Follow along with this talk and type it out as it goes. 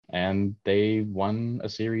and they won a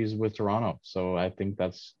series with Toronto. So I think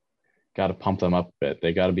that's got to pump them up a bit.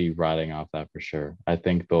 They got to be riding off that for sure. I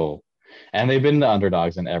think and they've been the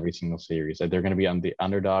underdogs in every single series. Like, they're going to be on the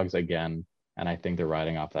underdogs again, and I think they're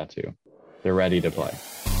riding off that too. They're ready to play.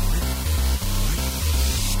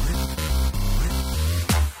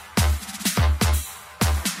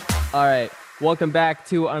 All right. Welcome back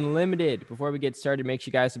to Unlimited. Before we get started, make sure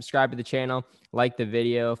you guys subscribe to the channel, like the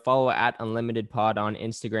video, follow at Unlimited Pod on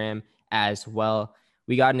Instagram as well.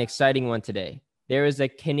 We got an exciting one today. There is a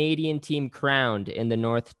Canadian team crowned in the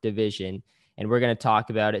North Division, and we're going to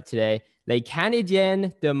talk about it today. Les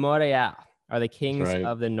Canadiens de Montréal are the Kings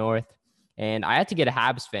of the North, and I had to get a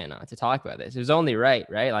Habs fan on to talk about this. It was only right?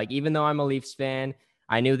 Like, even though I'm a Leafs fan,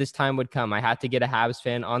 I knew this time would come. I had to get a Habs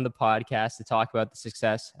fan on the podcast to talk about the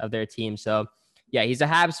success of their team. So, yeah, he's a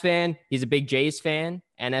Habs fan. He's a big Jays fan,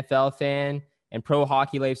 NFL fan, and Pro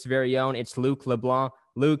Hockey Life's very own. It's Luke Leblanc.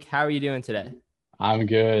 Luke, how are you doing today? I'm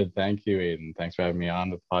good. Thank you, Aiden. Thanks for having me on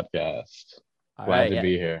the podcast. Glad to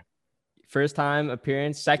be here. First time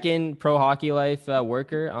appearance, second Pro Hockey Life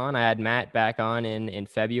worker on. I had Matt back on in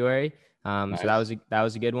February. Nice. So that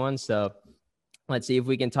was a good one. So let's see if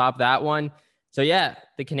we can top that one. So yeah,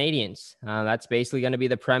 the Canadiens. That's basically going to be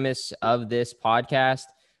the premise of this podcast.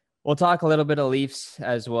 We'll talk a little bit of Leafs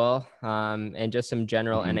as well, and just some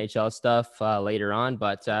general NHL stuff later on.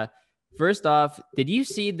 But first off, did you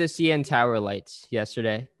see the CN Tower lights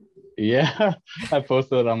yesterday? Yeah, I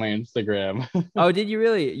posted it on my Instagram. Oh, did you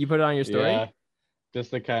really? You put it on your story? Yeah,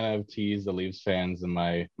 just to kind of tease the Leafs fans and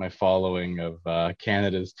my following of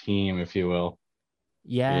Canada's team, if you will.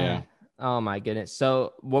 Yeah. Oh my goodness.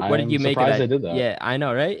 So what did you make of that? They did that. Yeah, I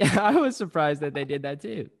know, right? I was surprised that they did that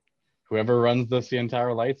too. Whoever runs the CN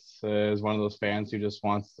Tower lights is one of those fans who just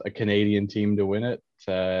wants a Canadian team to win it.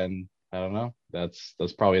 And I don't know. That's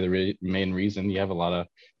probably the main reason. You have a lot of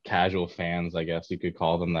casual fans, I guess you could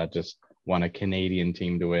call them, that just want a Canadian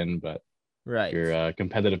team to win. But if you're a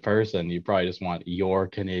competitive person, you probably just want your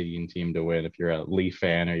Canadian team to win. If you're a Leaf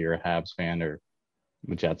fan or you're a Habs fan or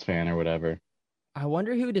a Jets fan or whatever. I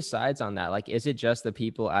wonder who decides on that. Like, is it just the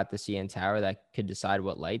people at the CN Tower that could decide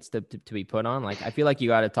what lights to be put on? Like, I feel like you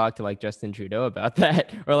got to talk to like Justin Trudeau about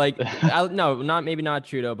that, or like, maybe not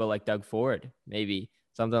Trudeau, but like Doug Ford, maybe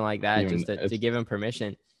something like that, just to give him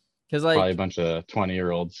permission. Because like probably a bunch of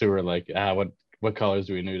 20-year-olds who are like, what colors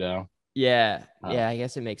do we need now? Yeah, I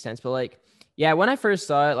guess it makes sense. But like, yeah, when I first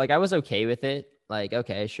saw it, like I was okay with it. Like,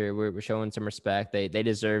 okay, sure, we're showing some respect. They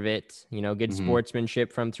deserve it. Good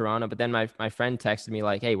sportsmanship from Toronto. But then my friend texted me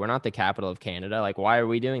like, hey, we're not the capital of Canada. Like, why are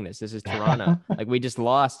we doing this? This is Toronto. Like, we just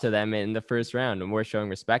lost to them in the first round and we're showing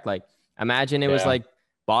respect. Like, imagine it was like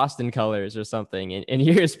Boston colors or something in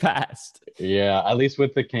years past. Yeah, at least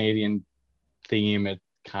with the Canadian theme, it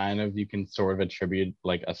kind of, you can sort of attribute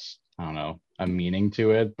like a meaning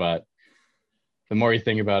to it. But the more you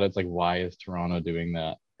think about it, it's like, why is Toronto doing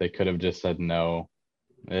that? They could have just said no.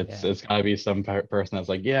 It's got to be some person that's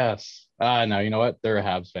like, yes. No, you know what? They're a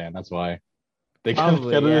Habs fan. That's why. They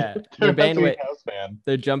probably, yeah.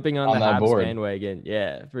 They're jumping on the Habs bandwagon.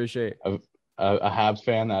 Yeah, for sure. A Habs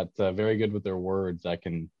fan that's very good with their words that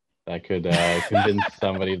could convince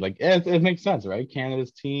somebody like, it makes sense, right?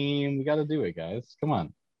 Canada's team. We got to do it, guys. Come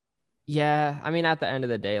on. Yeah, I mean, at the end of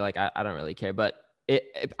the day, like I don't really care, but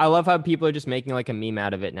I love how people are just making like a meme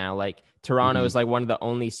out of it now. Like Toronto is like one of the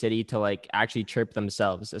only city to like actually chirp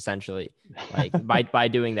themselves, essentially, like by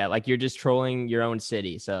doing that. Like, you're just trolling your own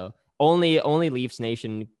city. So only Leafs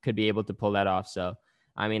Nation could be able to pull that off. So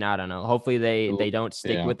I mean, I don't know. Hopefully they don't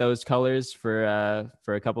stick with those colors for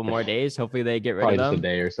a couple more days. Hopefully they get rid of them. Just a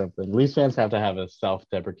day or something. Leafs fans have to have a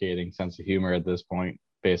self-deprecating sense of humor at this point,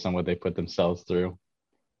 based on what they put themselves through.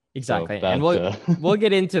 Exactly. So and we'll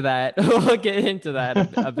get into that. We'll get into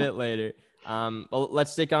that a bit later. Well,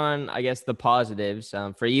 let's stick on, I guess, the positives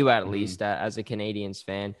for you, at least, as a Canadiens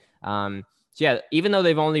fan. So yeah, even though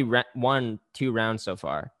they've only won 2 rounds so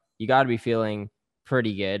far, you got to be feeling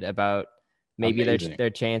pretty good about maybe their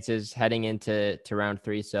chances heading into round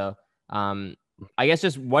 3. So I guess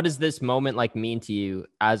just what does this moment like mean to you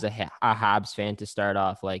as a Habs fan to start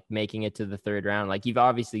off, like making it to the 3rd round? Like, you've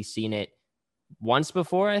obviously seen it once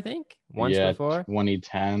before, I think. Before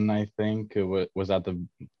 2010, I think it was that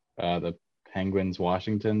the Penguins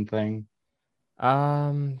Washington thing.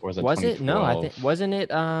 Or was it? No, I think wasn't it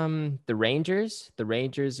the Rangers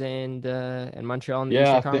and Montreal in the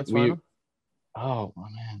Eastern Conference Final? Oh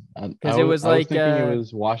man, because it was like it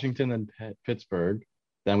was Washington and Pittsburgh.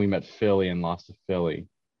 Then we met Philly and lost to Philly.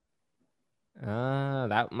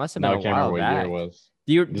 That must have been a while back. I can't remember what year it was.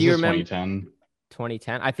 Do you remember? 2010.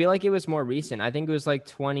 2010. I feel like it was more recent. I think it was like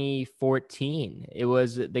 2014. It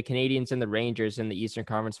was the Canadiens and the Rangers in the Eastern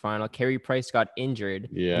Conference Final. Carey Price got injured,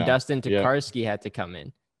 and Yeah. Dustin Yeah. Tokarski had to come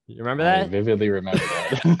in. You remember I that? vividly remember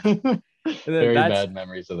that. And then Very bad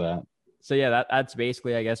memories of that. So yeah, that's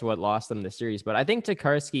basically, I guess, what lost them the series. But I think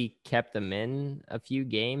Tokarski kept them in a few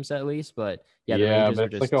games at least. But yeah, the Yeah, Rangers but were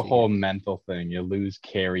it's like just a too whole good. mental thing. You lose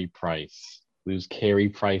Carey Price, in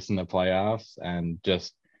the playoffs, and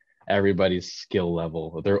just everybody's skill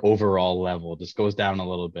level, their overall level just goes down a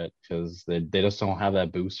little bit because they just don't have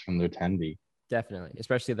that boost from their tendy. Definitely,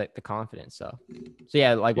 especially like the confidence. So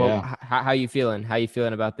yeah, like, well, Yeah. how you feeling? How you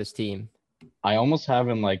feeling about this team? I almost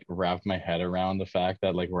haven't like wrapped my head around the fact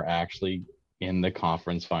that like we're actually in the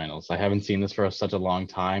conference finals. I haven't seen this for such a long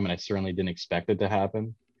time, and I certainly didn't expect it to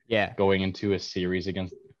happen. Yeah, Going into a series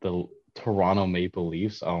against the Toronto Maple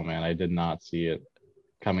Leafs, oh man, I did not see it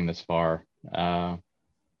coming this far.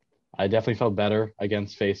 I definitely felt better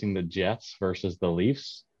against facing the Jets versus the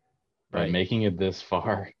Leafs, but right. making it this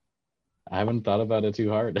far, I haven't thought about it too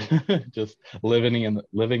hard. Just living in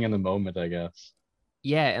the moment, I guess.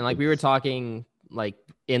 Yeah, and like we were It's talking like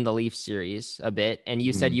in the Leaf series a bit, and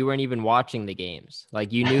you said mm, you weren't even watching the games.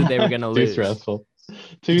 Like you knew they were gonna too lose. stressful.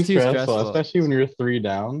 Too Just too stressful, stressful. especially when you're three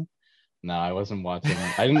down. No, I wasn't watching.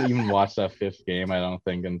 I didn't even watch that fifth game, I don't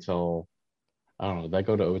think, until I don't know, did that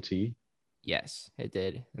go to OT? Yes, it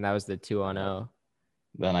did. And that was the 2-0.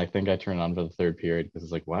 Then I think I turned on for the third period because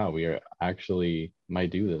it's like, wow, we are actually might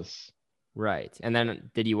do this. Right. And then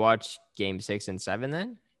did you watch game 6 and 7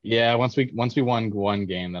 then? Yeah, once we won one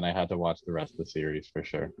game, then I had to watch the rest of the series for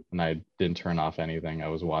sure. And I didn't turn off anything. I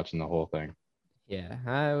was watching the whole thing. Yeah,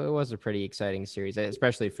 it was a pretty exciting series,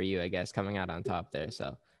 especially for you, I guess, coming out on top there.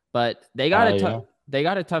 So, but Yeah. they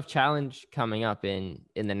got a tough challenge coming up in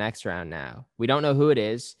the next round. Now we don't know who it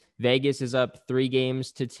is. Vegas is up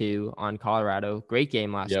 3-2 on Colorado. Great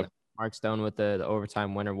game last night. Yep. Mark Stone with the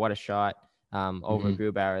overtime winner. What a shot over Hmm.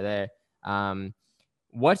 Grubauer there. Um,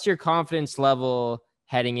 what's your confidence level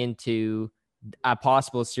heading into a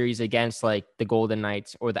possible series against like the Golden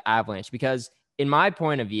Knights or the Avalanche? Because in my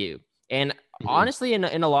point of view, and Hmm. honestly, in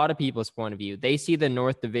a lot of people's point of view, they see the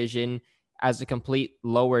North Division as a complete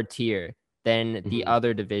lower tier than the Hmm.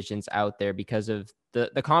 other divisions out there because of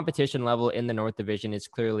the competition level in the North Division is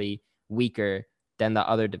clearly weaker than the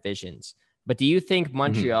other divisions. But do you think Hmm.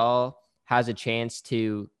 Montreal has a chance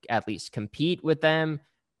to at least compete with them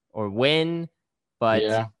or win? But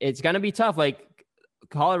Yeah. it's going to be tough. Like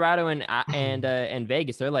Colorado and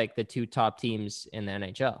Vegas, they're like the two top teams in the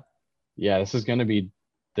NHL. Yeah, this is going to be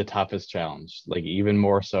the toughest challenge, like even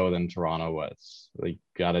more so than Toronto was. Like,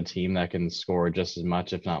 got a team that can score just as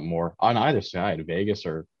much, if not more, on either side, Vegas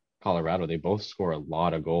or Colorado. They both score a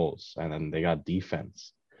lot of goals, and then they got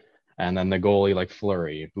defense. And then the goalie, like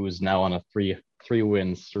Fleury, who's now on a three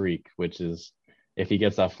win streak, which is if he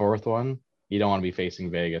gets that fourth one, you don't want to be facing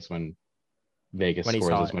Vegas when Vegas When he's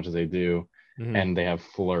scores as hot. much as they do. Mm-hmm. And they have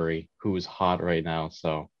Fleury, who is hot right now.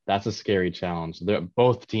 So that's a scary challenge. They're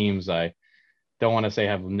both teams. I don't want to say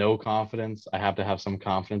have no confidence. I have to have some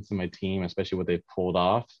confidence in my team, especially what they've pulled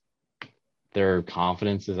off. Their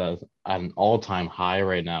confidence is at an all-time high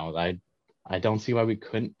right now. I don't see why we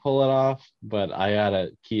couldn't pull it off, but I gotta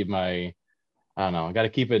keep my I don't know, I gotta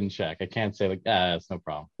keep it in check. I can't say like, it's no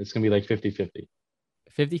problem. It's gonna be like 50-50.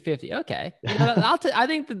 50-50. Okay. I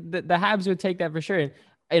think the Habs would take that for sure.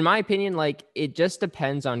 In my opinion, like it just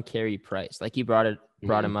depends on Carey Price. Like you brought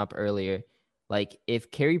Mm-hmm. him up earlier. Like if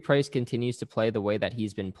Carey Price continues to play the way that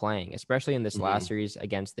he's been playing, especially in this Mm-hmm. last series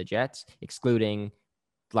against the Jets, excluding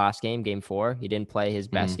last game, game 4, he didn't play his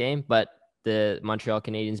best Mm-hmm. game, but the Montreal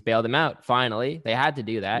Canadiens bailed him out. Finally, they had to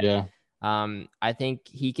do that. Yeah. I think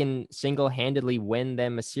he can single-handedly win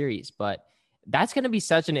them a series, but that's going to be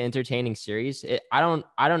such an entertaining series. I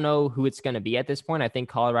don't know who it's going to be at this point. I think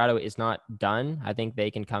Colorado is not done. I think they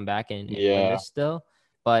can come back and win Yeah. this still,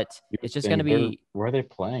 but You it's would just going to think be where are they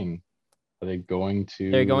playing? Are they going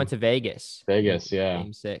they're going to to Vegas in Vegas? Yeah.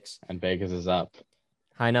 game 6. And Vegas is up.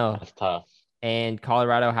 I know. That's tough. And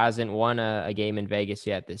Colorado hasn't won a game in Vegas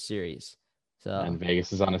yet this series. And So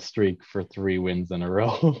Vegas is on a streak for 3 wins in a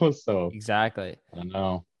row. So exactly. I don't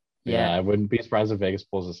know. Yeah, Yeah, I wouldn't be surprised if Vegas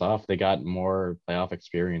pulls this off. They got more playoff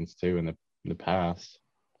experience too in the past.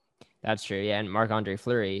 that's true. Yeah, and Marc-Andre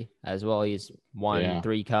Fleury as well. He's won Yeah.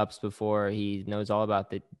 3 cups before. He knows all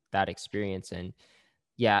about that experience. And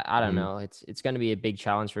yeah, I don't Mm-hmm. know. It's going to be a big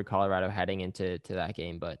challenge for Colorado heading into that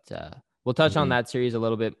game. But we'll touch on Mm-hmm. that series a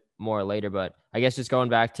little bit more later. But I guess just going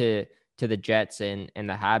back to the Jets and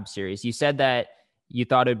the Habs series, you said that you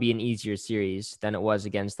thought it'd be an easier series than it was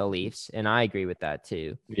against the Leafs, and I agree with that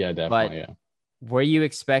too. Yeah, But definitely. Yeah. Were you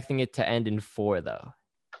expecting it to end in 4 though?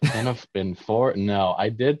 Couldn't have been 4. No, I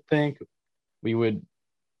did think we would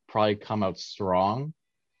probably come out strong.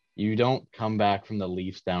 You don't come back from the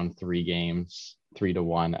Leafs down 3 games,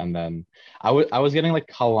 3-1, and then I was getting like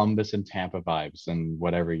Columbus and Tampa vibes in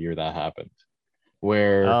whatever year that happened,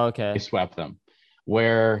 where Oh, they okay. swept them,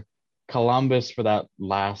 where Columbus for that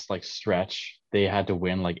last like stretch, they had to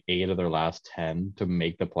win like 8 of their last 10 to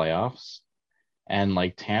make the playoffs. And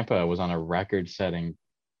like Tampa was on a record-setting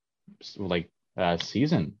like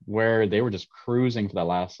season where they were just cruising for the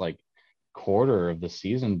last like quarter of the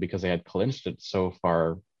season because they had clinched it so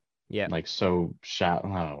far, Yeah. like so shot. I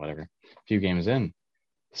don't know, whatever. A few games in,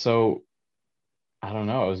 so I don't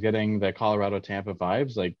know. I was getting the Colorado Tampa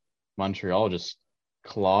vibes. Like Montreal just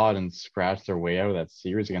clawed and scratched their way out of that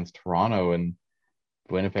series against Toronto, and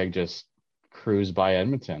Winnipeg just cruised by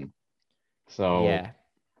Edmonton. So Yeah.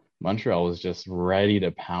 Montreal was just ready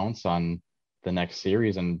to pounce on the next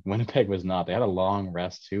series, and Winnipeg was not. They had a long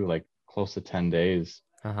rest too, like close to 10 days,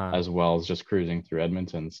 Uh-huh. as well as just cruising through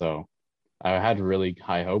Edmonton. So I had really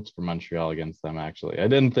high hopes for Montreal against them, actually. I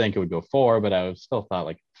didn't think it would go 4, but I still thought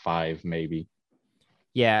like 5, maybe.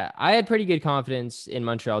 Yeah, I had pretty good confidence in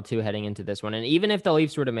Montreal too heading into this one. And even if the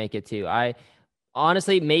Leafs were to make it too, I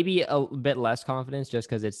honestly maybe a bit less confidence just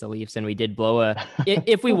because it's the Leafs and we did blow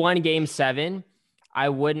if we won game 7, I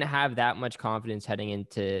wouldn't have that much confidence heading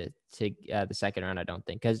into the second round, I don't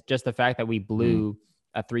think. Because just the fact that we Mhm, blew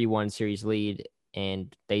a 3-1 series lead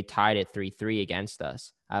and they tied it 3-3 against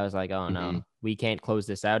us, I was like, oh mhm. no, we can't close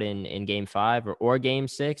this out in game 5 or game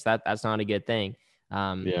 6. That's not a good thing.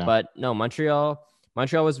 Yeah. But no, Montreal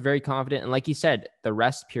was very confident. And like you said, the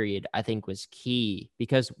rest period, I think, was key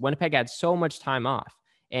because Winnipeg had so much time off.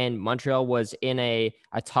 And Montreal was in a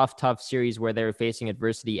tough series where they were facing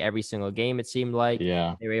adversity every single game, it seemed like.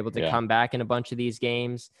 Yeah. They were able to Yeah. come back in a bunch of these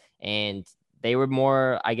games. And they were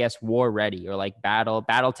more, I guess, war ready or like battle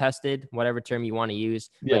tested, whatever term you want to use.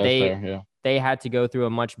 Yeah, But that's fair. Yeah. they had to go through a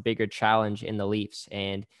much bigger challenge in the Leafs.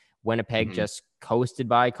 And Winnipeg Mhm. just coasted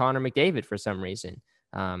by Connor McDavid for some reason.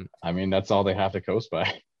 I mean, that's all they have to coast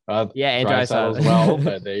by. Yeah, and Draisaitl as well, Draisaitl.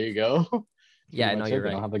 but there you go. Pretty Yeah, no, much it. you're They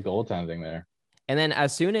don't right. have the goaltending there. And then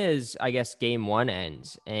as soon as I guess game 1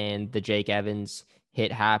 ends and the Jake Evans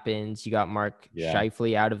hit happens, you got Mark Yeah.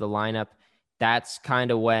 Scheifele out of the lineup. That's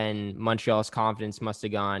kind of when Montreal's confidence must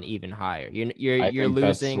have gone even higher. I You're think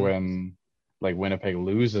that's losing, when like Winnipeg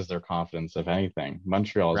loses their confidence, if anything.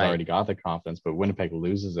 Montreal has right? already got the confidence, but Winnipeg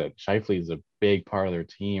loses it. Shifley is a big part of their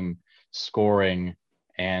team, scoring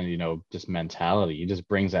and just mentality. He just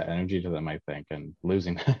brings that energy to them, I think, and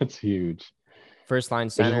losing that's huge. First line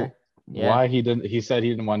Which is center. Yeah. why he said he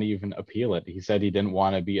didn't want to even appeal it. He said he didn't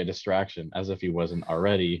want to be a distraction, as if he wasn't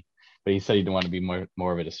already. But he said he didn't want to be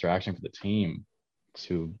more of a distraction for the team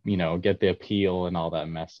to, get the appeal and all that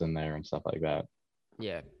mess in there and stuff like that.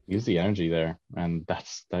 Yeah. Use the energy there, and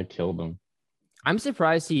that killed him. I'm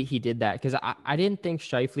surprised he did that because I didn't think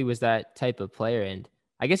Scheifele was that type of player. And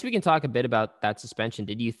I guess we can talk a bit about that suspension.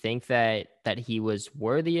 Did you think that he was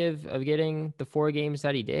worthy of getting the 4 games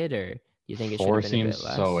that he did, or do you think it should have 4 been a bit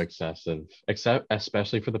seems so less? excessive, except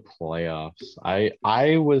especially for the playoffs.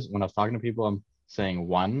 I was when I was talking to people, I'm saying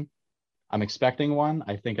 1. I'm expecting 1.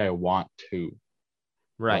 I think I want 2.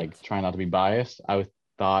 Right. Like trying not to be biased.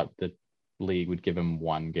 Thought the league would give him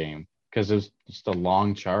 1 game because it was just a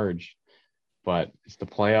long charge, but it's the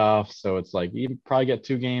playoffs, so it's like you probably get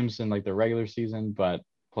 2 games in like the regular season, but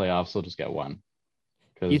playoffs will just get 1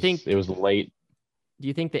 Do you because it think was late. do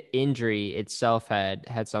you think the injury itself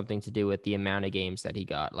had something to do with the amount of games that he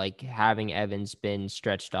got? Like having Evans been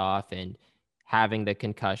stretched off and having the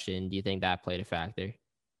concussion, do you think that played a factor?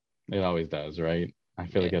 It always does, right? I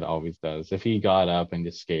feel like Yeah. it always does. If he got up and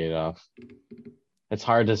just skated off, it's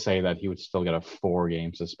hard to say that he would still get a 4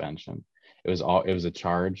 game suspension. It was a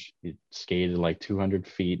charge. He skated like 200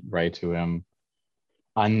 feet right to him.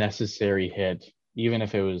 Unnecessary hit, even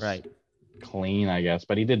if it was Right. clean, I guess.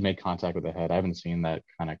 But he did make contact with the head. I haven't seen that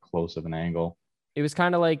kind of close of an angle. It was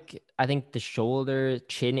kind of like I think the shoulder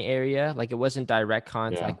chin area, like it wasn't direct Yeah.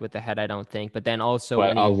 contact with the head, I don't think. But then also But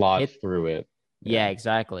when a he lot hit, through it. yeah, Yeah.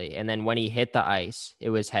 exactly. And then when he hit the ice, it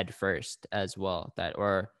was head first as well. That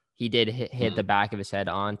or he did hit the Mhm. back of his head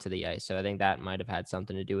onto the ice. So I think that might have had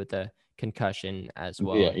something to do with the concussion as Yeah.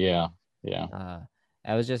 well. Yeah. Yeah. Uh,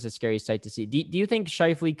 that was just a scary sight to see. Do you think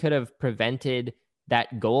Shifley could have prevented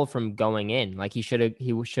that goal from going in? Like he should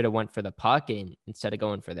have went for the puck instead of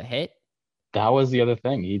going for the hit. That was the other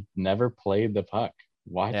thing. He never played the puck.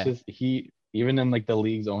 Yeah. Watches he even in like the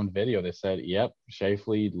league's own video, they said, "Yep,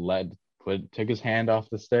 Shifley took his hand off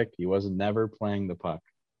the stick. He was never playing the puck."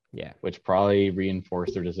 Yeah. which probably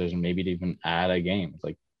reinforced their decision maybe to even add a game. It's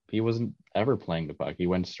like he wasn't ever playing the puck. He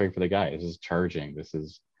went straight for the guy. This is charging.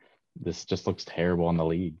 This just looks terrible in the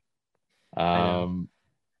league. I know.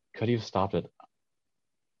 Could he have stopped it?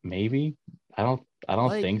 Maybe. I don't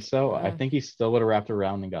Like, think so. I think he still would have wrapped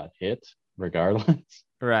around and got hit regardless.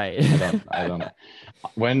 right. I don't know.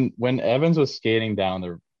 When Evans was skating down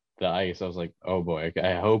the ice, I was like, oh boy,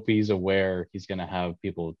 I hope he's aware he's gonna have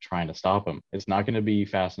people trying to stop him. It's not gonna be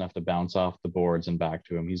fast enough to bounce off the boards and back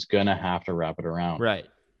to him. He's gonna have to wrap it around. Right.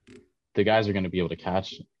 The guys are gonna be able to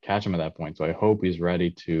catch him at that point. So I hope he's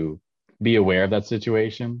ready to be aware of that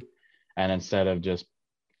situation. And instead of just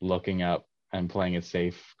looking up and playing it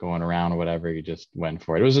safe, going around or whatever, he just went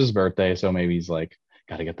for it. It was his birthday, so maybe he's like,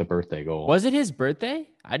 got to get the birthday goal. Was it his birthday?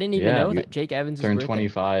 I didn't even know that Jake Evans turned birthday.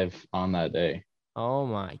 25 on that day. Oh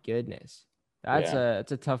my goodness, that's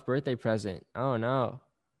a tough birthday present. Oh no,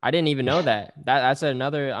 I didn't even know that. That's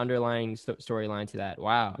another underlying storyline to that.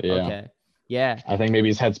 Wow. Yeah. Okay. Yeah. I think maybe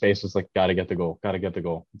his headspace was like, got to get the goal. Got to get the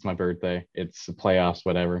goal. It's my birthday. It's the playoffs,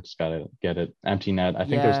 whatever. Just got to get it. Empty net. I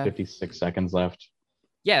think there's 56 seconds left.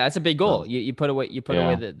 Yeah, that's a big goal. You put away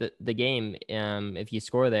away the game if you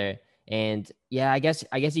score there. And yeah, I guess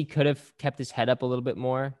he could have kept his head up a little bit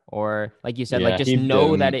more, or like you said, like just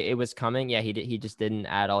know that it was coming. Yeah, he just didn't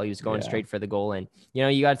at all. He was going straight for the goal, and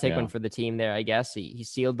you got to take one for the team there. I guess he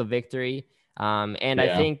sealed the victory. And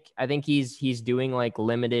I think he's doing like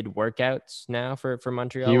limited workouts now for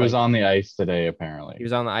Montreal. He was on the ice today, apparently. He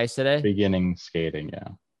was on the ice today, beginning skating. Yeah.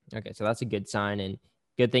 Okay, so that's a good sign, and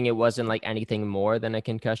good thing it wasn't like anything more than a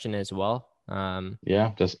concussion as well. But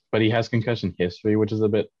he has concussion history, which is a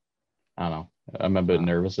bit, I don't know, I'm a bit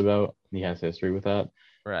nervous about. He has history with that.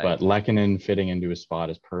 Right. But Lehkonen fitting into his spot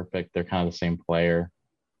is perfect. They're kind of the same player.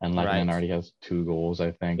 And Lehkonen already has 2 goals,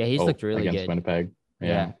 I think. Yeah, he's looked really against good. Winnipeg.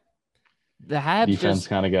 Yeah. The Habs defense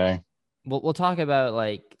kind of guy. We'll talk about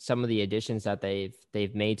like some of the additions that they've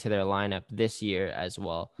made to their lineup this year as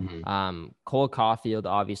well. Mm-hmm. Cole Caulfield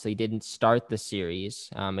obviously didn't start the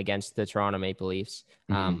series against the Toronto Maple Leafs.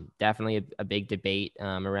 Definitely a big debate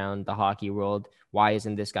around the hockey world. Why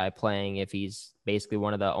isn't this guy playing if he's basically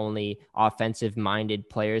one of the only offensive-minded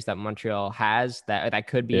players that Montreal has that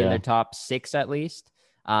could be in their top 6 at least?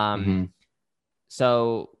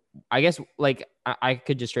 So I guess like I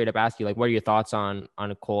could just straight up ask you, like, what are your thoughts on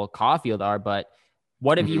Cole Caulfield but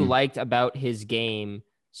what have you liked about his game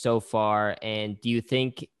so far? And do you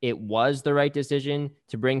think it was the right decision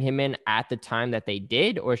to bring him in at the time that they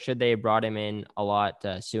did, or should they have brought him in a lot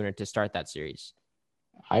sooner to start that series?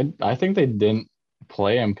 I think they didn't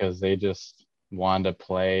play him because they just wanted to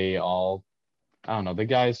play all, I don't know, the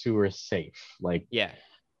guys who were safe. Like,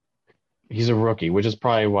 he's a rookie, which is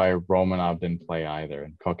probably why Romanov didn't play either,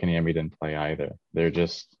 and Kotkaniemi didn't play either. They're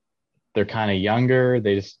kind of younger.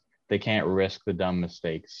 They can't risk the dumb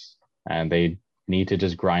mistakes, and they need to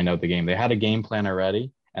just grind out the game. They had a game plan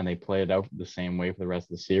already, and they played it out the same way for the rest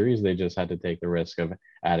of the series. They just had to take the risk of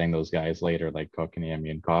adding those guys later, like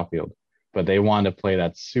Kotkaniemi and Caulfield. But they want to play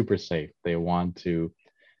that super safe. They want to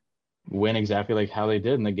win exactly like how they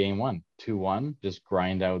did in the game 1, 2-1. Just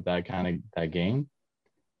grind out that game.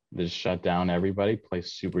 Just shut down everybody, play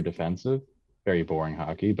super defensive, very boring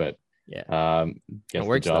hockey, but gets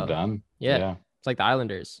the job done. Yeah. It's like the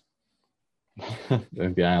Islanders.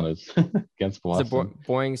 The Islanders against Boston. It's a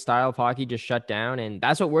boring style of hockey, just shut down, and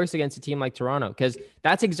that's what works against a team like Toronto, because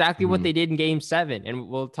that's exactly what they did in Game 7, and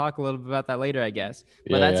we'll talk a little bit about that later, I guess.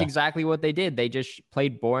 But that's exactly what they did. They just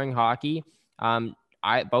played boring hockey.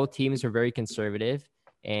 Both teams were very conservative,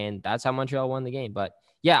 and that's how Montreal won the game. But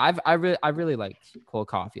yeah, I really liked Cole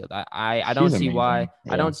Caulfield. I don't see why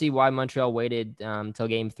I don't see why Montreal waited till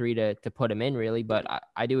Game 3 to put him in, really. But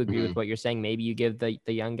I do agree with what you're saying. Maybe you give the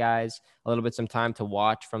young guys a little bit some time to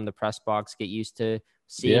watch from the press box, get used to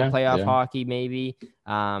seeing playoff hockey, maybe.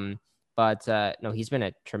 But no, he's been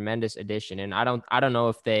a tremendous addition, and I don't know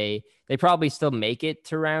if they probably still make it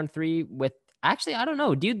to round 3 with. Actually, I don't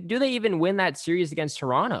know. Do they even win that series against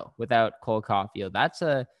Toronto without Cole Caulfield?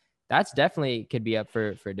 That's definitely could be up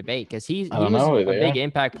for debate, because he was a big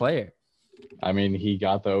impact player. I mean, he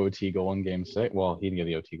got the OT goal in Game 6. Well, he didn't get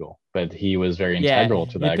the OT goal, but he was very integral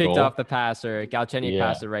to that goal. He picked off the pass, or Galchenyuk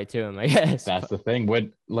passed it right to him, I guess. That's the thing.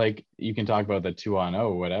 You can talk about the 2-on-0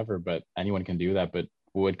 or whatever, but anyone can do that. But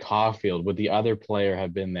would the other player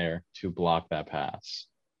have been there to block that pass?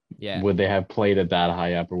 Yeah. Would they have played it that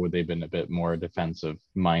high up, or would they have been a bit more defensive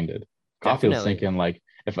minded? Caulfield's thinking, like,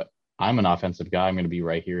 if I'm an offensive guy, I'm going to be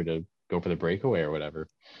right here to go for the breakaway or whatever.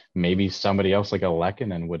 Maybe somebody else like a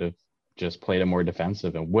Lehkonen would have just played it more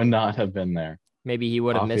defensive and would not have been there. Maybe he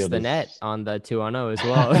would have missed Caulfield the is net on the 2-0 as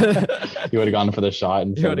well. he would have gone for the shot He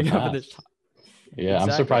instead would of have the gone for the pass. shot. Yeah, I'm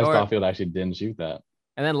Exactly. surprised Caulfield actually didn't shoot that.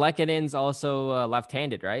 And then Lekkonen's also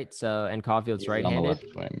left-handed, right? So, and Caulfield's He's on the right-handed. left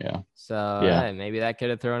wing, yeah. So Yeah. maybe that could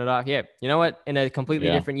have thrown it off. Yeah. You know what? In a completely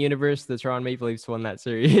Yeah. different universe, the Toronto Maple Leafs won that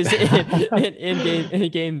series in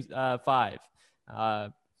game 5.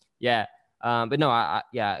 Yeah. But no,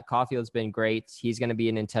 yeah, Caulfield's been great. He's going to be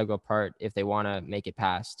an integral part if they want to make it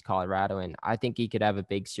past Colorado. And I think he could have a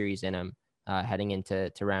big series in him heading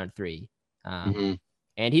into round 3.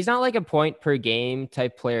 And he's not like a point per game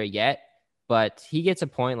type player yet, but he gets a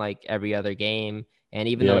point like every other game. And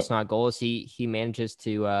even though it's not goals, he manages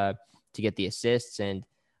to get the assists. And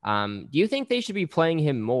do you think they should be playing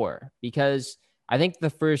him more? Because I think the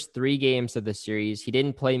first 3 games of the series, he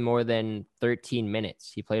didn't play more than 13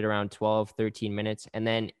 minutes. He played around 12, 13 minutes. And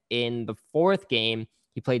then in the 4th game,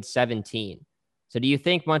 he played 17. So do you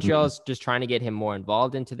think Montreal's just trying to get him more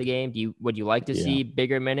involved into the game? Would you like to see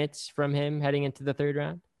bigger minutes from him heading into the 3rd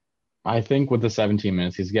round? I think with the 17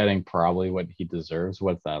 minutes, he's getting probably what he deserves.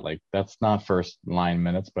 What's that? Like, that's not first line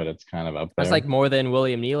minutes, but it's kind of up there. That's like more than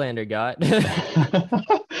William Nylander got.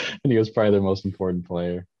 And he was probably their most important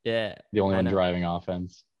player. Yeah. The only one driving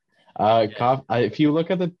offense. If you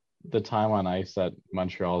look at the time on ice that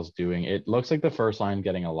Montreal is doing, it looks like the first line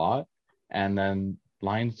getting a lot. And then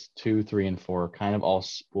lines 2, 3, and 4 kind of all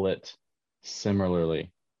split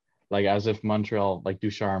similarly. Like as if Montreal, like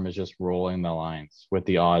Ducharme is just rolling the lines with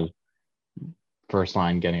the odd first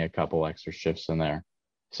line getting a couple extra shifts in there.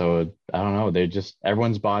 So I don't know.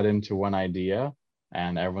 Everyone's bought into one idea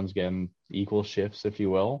and everyone's getting equal shifts, if you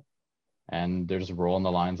will. And they're just rolling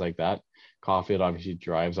the lines like that. Caulfield obviously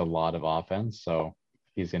drives a lot of offense, so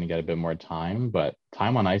he's going to get a bit more time. But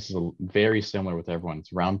time on ice is very similar with everyone.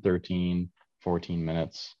 It's around 13, 14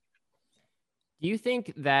 minutes. Do you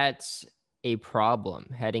think that's a problem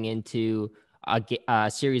heading into a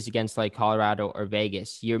series against like Colorado or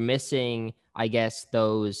Vegas? You're missing, I guess,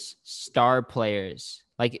 those star players.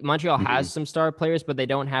 Like Montreal has some star players, but they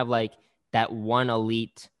don't have like that one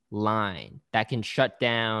elite line that can shut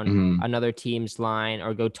down another team's line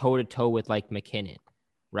or go toe to toe with like McKinnon,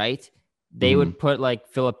 right? They would put like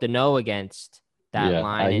Philip Deneau against that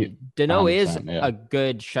line. And Deneau is a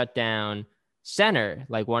good shutdown center,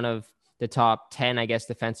 like one of the top 10, I guess,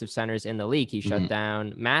 defensive centers in the league. He shut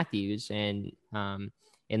down Matthews. And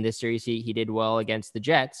in this series, he did well against the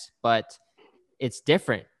Jets, but it's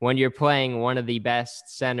different when you're playing one of the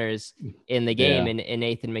best centers in the game in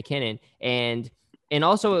Nathan McKinnon. And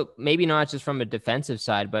also maybe not just from a defensive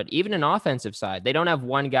side, but even an offensive side. They don't have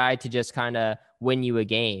one guy to just kind of win you a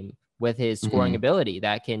game with his scoring ability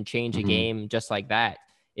that can change a game just like that.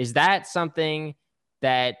 Is that something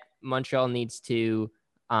that Montreal needs to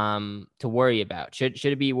worry about? Should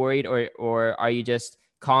it be worried, or are you just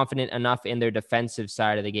confident enough in their defensive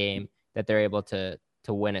side of the game that they're able to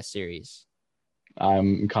win a series?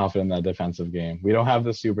 I'm confident in that defensive game. We don't have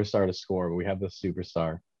the superstar to score, but we have the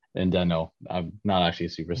superstar in Deneau. I'm not actually a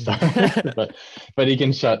superstar, but he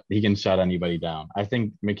can shut anybody down. I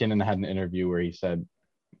think McKinnon had an interview where he said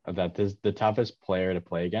that the toughest player to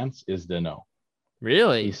play against is Deneau.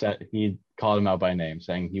 Really? He called him out by name,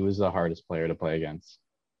 saying he was the hardest player to play against.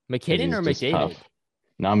 McKinnon or McDavid?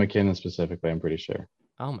 Not McKinnon specifically, I'm pretty sure.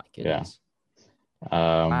 Oh my goodness.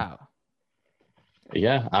 Yeah. Wow.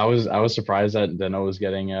 Yeah, I was surprised that Deneau was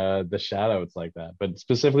getting the shout-outs like that. But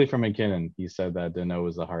specifically from McKinnon, he said that Deneau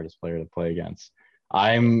was the hardest player to play against.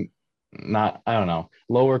 I'm not, I don't know,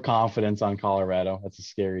 lower confidence on Colorado. That's a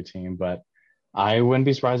scary team, but I wouldn't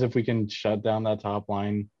be surprised if we can shut down that top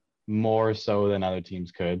line more so than other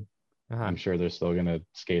teams could. I'm sure they're still going to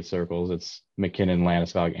skate circles. It's McKinnon,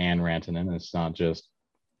 Landeskog, and Rantanen. It's not just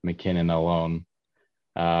McKinnon alone.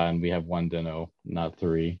 And we have one Deneau, not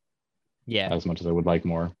 3. Yeah. As much as I would like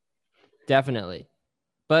more. Definitely.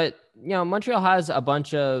 But, Montreal has a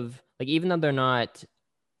bunch of, like, even though they're not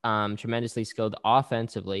tremendously skilled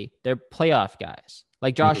offensively, they're playoff guys.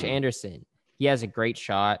 Like Josh Anderson. He has a great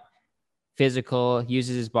shot, physical,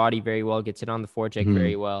 uses his body very well, gets it on the forecheck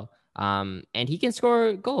very well. And he can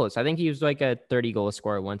score goals. I think he was like a 30-goal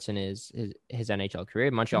scorer once in his NHL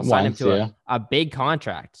career. Montreal signed him to a big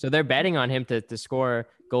contract. So they're betting on him to score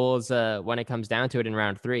goals when it comes down to it in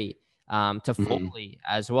round 3. To Foley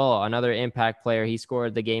as well, another impact player. He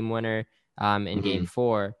scored the game winner in game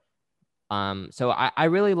 4. So I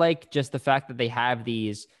really like just the fact that they have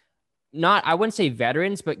these not, I wouldn't say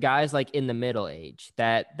veterans, but guys like in the middle age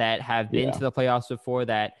that have been Yeah, to the playoffs before,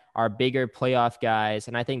 that are bigger playoff guys.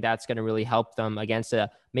 And I think that's going to really help them against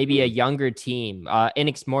maybe a younger team,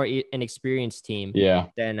 more inexperienced team yeah,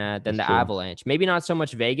 than that's the true. Avalanche. Maybe not so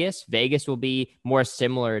much Vegas. Vegas will be more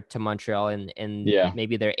similar to Montreal in Yeah,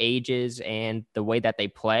 maybe their ages and the way that they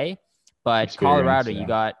play. But experience. Colorado, you Yeah.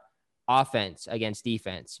 got offense against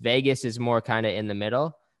defense. Vegas is more kind of in the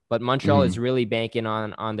middle, but Montreal is Mhm. really banking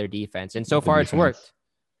on their defense. And so The far it's defense. worked.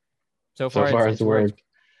 So So far far, it's it's worked.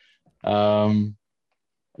 worked. Um,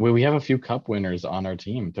 we have a few cup winners on our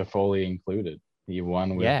team, Toffoli included. He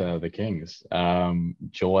won with Yeah. the Kings.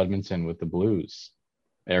 Joel Edmondson with the Blues.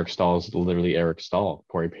 Eric Stahl is literally Eric Stahl.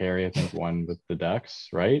 Corey Perry, I think, won with the Ducks,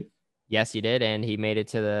 right? Yes, he did. And he made it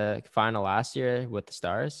to the final last year with the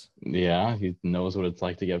Stars. Yeah, he knows what it's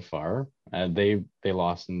like to get far. They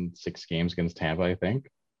lost in 6 games against Tampa, I think.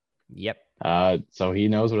 Yep. So he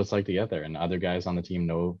knows what it's like to get there, and other guys on the team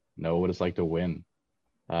know what it's like to win.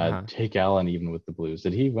 Uh-huh. Jake Allen, even with the Blues,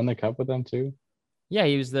 did he win the cup with them too? Yeah,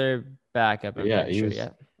 he was their backup, I'm Yeah, pretty he sure. was. Yeah.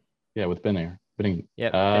 Yeah, with Binner. Binning.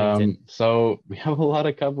 Yep. Bennington. So we have a lot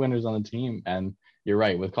of cup winners on the team, and you're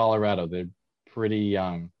right. With Colorado, they're pretty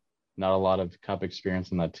young. Not a lot of cup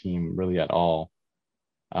experience in that team, really at all.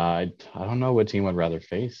 I don't know what team would rather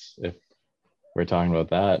face if we're talking about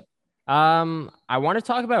that. I want to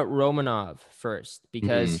talk about Romanov first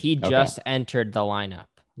because he Okay. just entered the lineup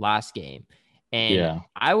last game. And Yeah.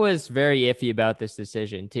 I was very iffy about this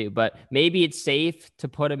decision too, but maybe it's safe to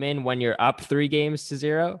put him in when you're up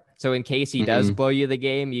 3-0. So in case he does Mhm. blow you the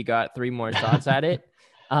game, you got 3 more shots at it.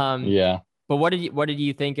 Um, Yeah. but what did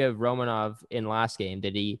you think of Romanov in last game?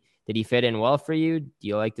 Did he fit in well for you? Do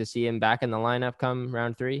you like to see him back in the lineup come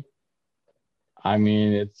round 3? I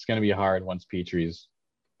mean, it's going to be hard once Petrie's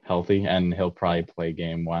healthy, and he'll probably play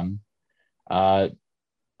game one. Uh,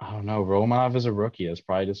 I don't know. Romanov is a rookie. That's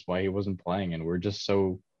probably just why he wasn't playing. And we're just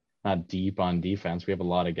so not deep on defense. We have a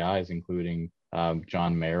lot of guys, including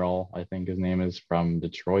John Merrill, I think his name is, from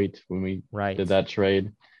Detroit when we did Right. that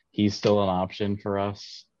trade. He's still an option for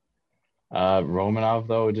us. Romanov,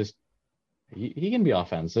 though, just he can be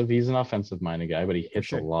offensive. He's an offensive minded guy, but he For hits a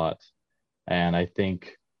sure. lot. And I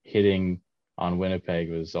think hitting on Winnipeg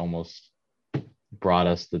was almost brought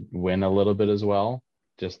us the win a little bit as well.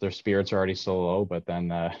 Just their spirits are already so low, but then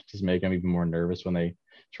just make them even more nervous when they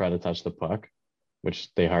try to touch the puck,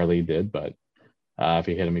 which they hardly did. But if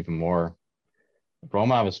you hit him even more,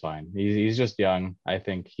 Romov is fine. He's just young. I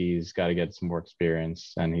think he's got to get some more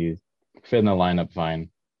experience, and he's fit in the lineup fine.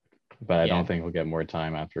 But I don't Yeah. think he'll get more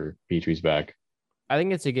time after Petrie's back. I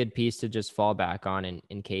think it's a good piece to just fall back on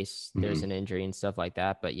in case there's Mm-hmm. an injury and stuff like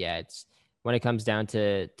that. But yeah, it's when it comes down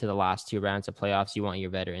to the last 2 rounds of playoffs, you want your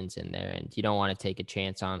veterans in there, and you don't want to take a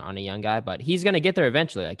chance on a young guy. But he's gonna get there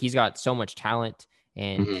eventually. Like, he's got so much talent,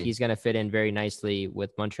 and Mm-hmm. he's gonna fit in very nicely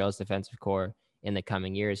with Montreal's defensive core in the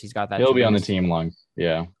coming years. He's got that He'll be on the tremendous. team long,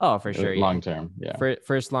 yeah, Oh, for sure, yeah. long term, yeah.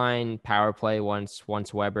 First line power play once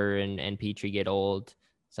Weber and Petrie get old.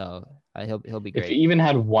 So he'll be If he great. even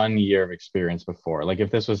had 1 year of experience before, like if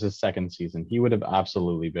this was his second season, he would have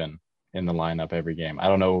absolutely been in the lineup every game. I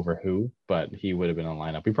don't know over who, but he would have been in the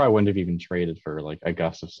lineup. We probably wouldn't have even traded for like a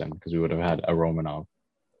Gustafson because we would have had a Romanov.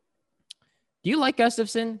 Do you like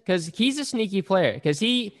Gustafson? Because he's a sneaky player. Because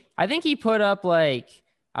I think he put up like,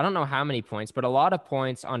 I don't know how many points, but a lot of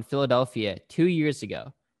points on Philadelphia 2 years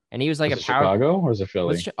ago. And he was like Was a it power. Chicago or was it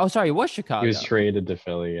Philly? Sorry, it was He was Chicago. traded to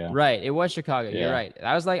Philly. Yeah. Right. It was Chicago. You're Yeah. right.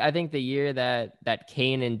 That was like, I think the year that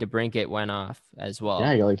Kane and DeBrincat went off as Yeah. well.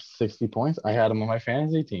 He got like 60 points. I had him on my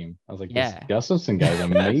fantasy team. I was like, this Yeah. Gustafson guy's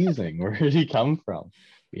amazing. Where did he come from?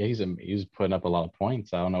 Yeah. He's putting up a lot of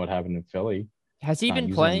points. I don't know what happened in Philly. Has he Not been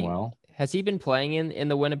using him playing? well. Has he been playing in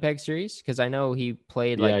the Winnipeg series? Because I know he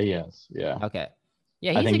played Yeah. like, He has. Yeah. okay.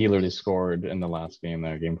 Yeah. I think he literally scored in the last game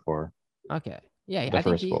there, game 4, Okay. Yeah, the I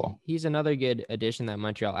think first goal. he's another good addition that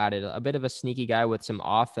Montreal added. A bit of a sneaky guy with some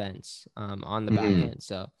offense on the back Mhm. end.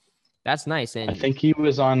 So that's nice. I And think he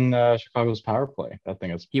was on Chicago's power play. I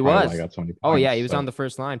think that's he probably why I was. got so many Oh yeah, he points. was on the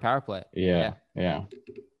first line power play. Yeah, Yeah. yeah.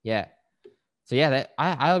 Yeah. So yeah,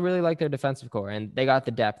 I really like their defensive core, and they got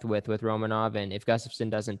the depth with Romanov, and if Gustafson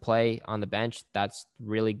doesn't play on the bench, that's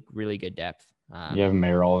really really good depth. You have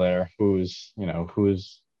Merrill there, who's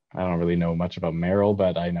I don't really know much about Merrill,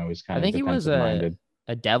 but I know he's I kind of think he was defensive minded.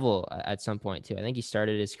 a Devil at some point too. I think he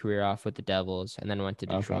started his career off with the Devils and then went to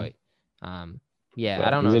Okay, Detroit. Yeah, I but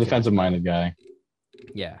don't he's know a too much defensive about him. minded guy.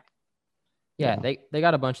 Yeah. Yeah, Yeah. they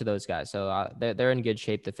got a bunch of those guys, so they're in good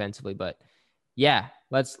shape defensively. But yeah,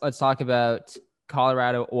 let's talk about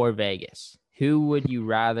Colorado or Vegas. Who would you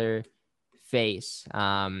rather face?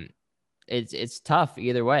 it's tough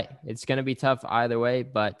either way. It's going to be tough either way.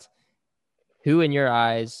 But who, in your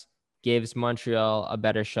eyes, gives Montreal a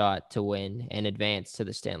better shot to win and advance to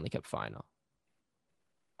the Stanley Cup final?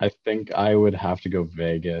 I think I would have to go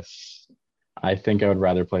Vegas. I think I would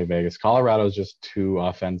rather play Vegas. Colorado is just too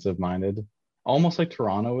offensive minded, almost like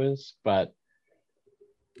Toronto is, but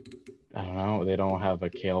I don't know. They don't have a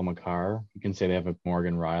Cale Makar. You can say they have a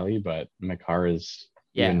Morgan Riley, but Makar is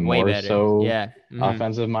even Way more better. so Yeah.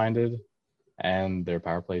 offensive minded, and their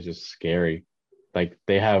power play is just scary. Like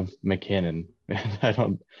they have McKinnon.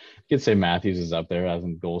 You could say Matthews is up there as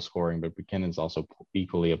in goal scoring, but McKinnon's also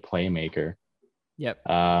equally a playmaker. Yep.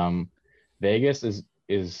 Vegas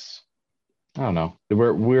is I don't know.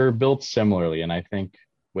 We're built similarly, and I think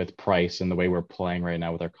with Price and the way we're playing right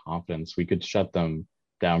now with our confidence, we could shut them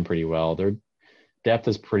down pretty well. Their depth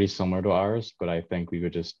is pretty similar to ours, but I think we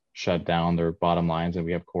could just shut down their bottom lines. And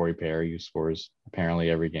we have Corey Perry, who scores apparently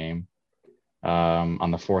every game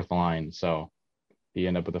on the fourth line. So you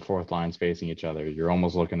end up with the fourth lines facing each other. You're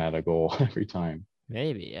almost looking at a goal every time.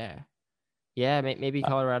 Maybe, yeah. Yeah, maybe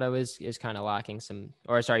Colorado is kind of lacking some,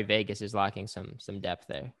 or sorry, Vegas is lacking some depth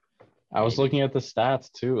there. I was looking at the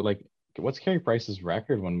stats too. Like, what's Carey Price's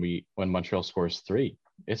record when Montreal scores 3?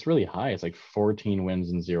 It's really high. It's like 14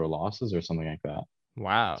 wins and 0 losses or something like that.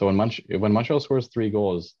 Wow. So when Montreal scores 3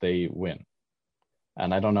 goals, they win.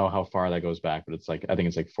 And I don't know how far that goes back, but I think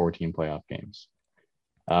it's like 14 playoff games.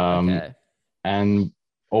 Okay. And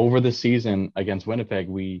over the season against Winnipeg,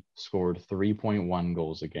 we scored 3.1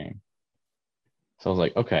 goals a game. So I was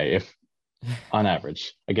like, okay, if on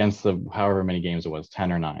average against the however many games it was,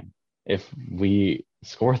 10 or 9, if we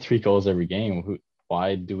score 3 goals every game,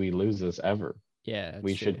 why do we lose this ever? Yeah,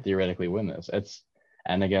 we should theoretically win this.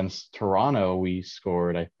 And against Toronto, we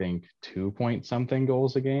scored, I think, 2-point-something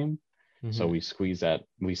goals a game. Mm-hmm. So we squeezed out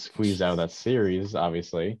of that series,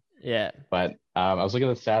 obviously. Yeah. But I was looking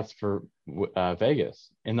at the stats for Vegas.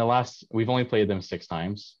 We've only played them 6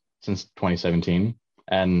 times since 2017,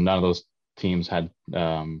 and none of those teams had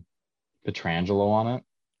Pietrangelo on it.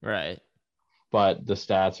 Right. But the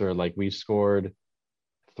stats are like we scored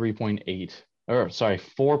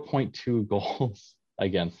 4.2 goals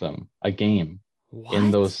against them a game. What?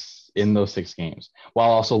 in those 6 games,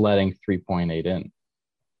 while also letting 3.8 in.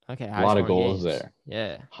 Okay, a lot of goals games. there.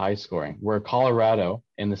 Yeah, high scoring. Where Colorado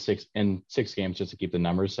in 6 games, just to keep the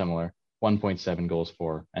numbers similar, 1.7 goals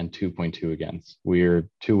for and 2.2 against. We're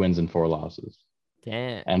 2 wins and 4 losses.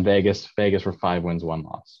 Damn. And Vegas were 5 wins, 1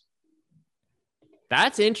 loss.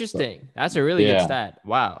 That's interesting. That's a really good stat.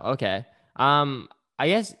 Wow. Okay. I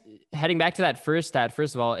guess heading back to that first stat,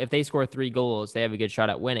 first of all, if they score 3 goals, they have a good shot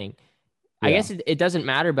at winning. I guess it doesn't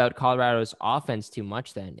matter about Colorado's offense too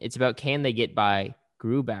much then. It's about, can they get by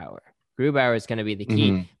Grubauer? Grubauer is going to be the key.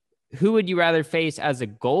 Mm-hmm. Who would you rather face as a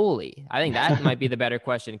goalie? I think that might be the better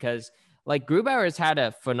question, because like Grubauer has had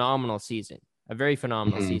a phenomenal season, a very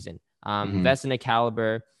phenomenal season. Vezina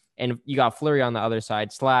caliber, and you got Fleury on the other side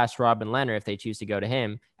 / Robin Lehner if they choose to go to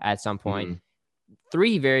him at some point.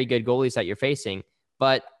 3 very good goalies that you're facing,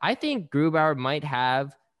 but I think Grubauer might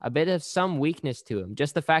have a bit of some weakness to him.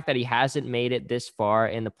 Just the fact that he hasn't made it this far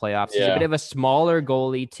in the playoffs. He's a bit of a smaller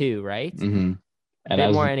goalie too, right? Mm-hmm. A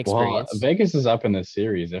bit more inexperienced. Well, Vegas is up in this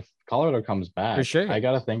series. If Colorado comes back, for sure, I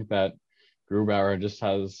got to think that Grubauer just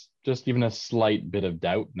has even a slight bit of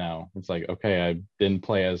doubt now. It's like, okay, I didn't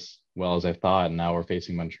play as well as I thought, and now we're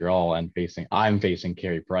facing Montreal and I'm facing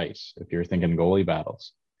Carey Price. If you're thinking goalie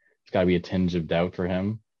battles, it's got to be a tinge of doubt for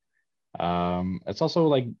him. It's also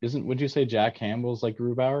like, would you say Jack Campbell's like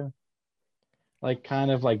Grubauer? Like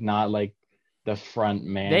kind of like not like the front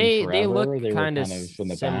man. They look kind of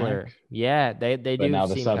similar. Back. Yeah, they do. But now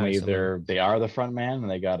suddenly they are the front man,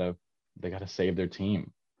 and they gotta save their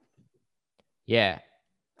team. Yeah,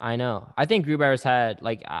 I know. I think Grubauer's had,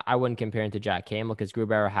 like, I wouldn't compare him to Jack Campbell, because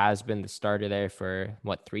Grubauer has been the starter there for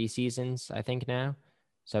 3 seasons, I think now.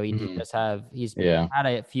 So he does have had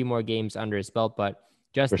a few more games under his belt, but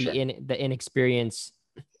just the inexperience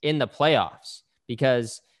in the playoffs,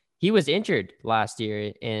 because he was injured last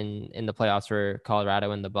year in the playoffs for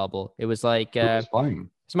Colorado in the bubble. It was like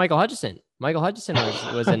it's Michael Hutchison. Michael Hutchison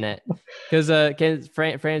was in it, because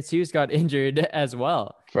Francouz got injured as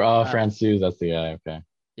well. Francouz, that's the guy. Okay.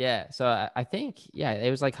 Yeah. So I think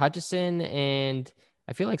it was like Hutchison, and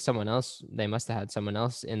I feel like someone else. They must have had someone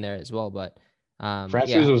else in there as well. But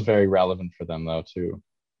Francouz was very relevant for them though too.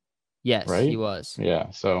 Yes, right? He was. Yeah.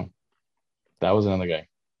 So that was another guy.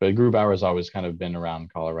 But Grubauer has always kind of been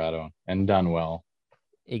around Colorado and done well.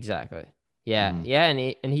 Exactly. Yeah. Yeah.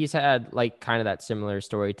 And he's had like kind of that similar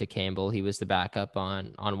story to Campbell. He was the backup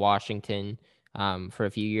on Washington for a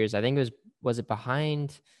few years. I think was it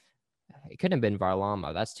behind? It couldn't have been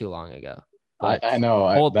Varlamov. That's too long ago. I, But I know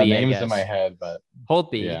that Holtby, I name's in my guess. head, but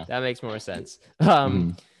Holtby, yeah. that makes more sense.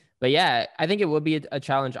 Mhm. But yeah, I think it would be a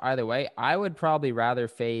challenge either way. I would probably rather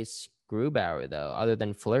face Grubauer though, other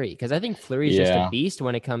than Fleury, because I think Fleury's just a Yeah. beast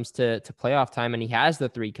when it comes to playoff time, and he has the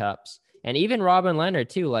 3 cups. And even Robin Leonard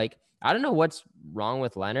too. Like, I don't know what's wrong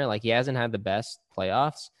with Leonard. Like, he hasn't had the best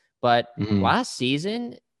playoffs, but Mhm. last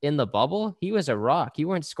season in the bubble, he was a rock. You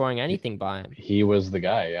weren't scoring He, anything by him. he was the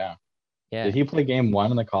guy. Yeah. Did Yeah. he play game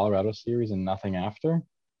one in the Colorado series and nothing after?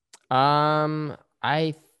 Um,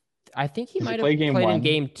 I I think he Because he might have played game played in one.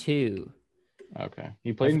 game 2. Okay.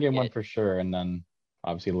 He I played in game one forget. for sure. And then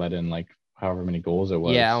obviously let in like however many goals it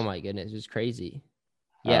Yeah. Oh was. my goodness, it was crazy.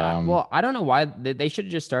 Yeah. Um, Well, I don't know why they should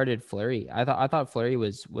have just started Fleury. I thought Fleury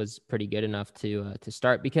was pretty good enough to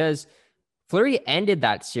start, because Fleury ended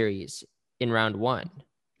that series in round 1.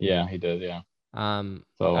 yeah, he did. Yeah.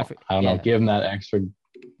 So I don't know, Yeah. give him that extra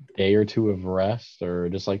day or two of rest or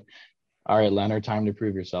just like, all right, Leonard, time to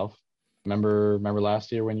prove yourself. Remember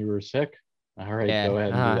last year when you were sick? All right, Yeah. go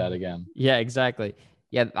ahead and do that again. Yeah, exactly.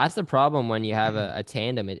 Yeah, that's the problem when you have a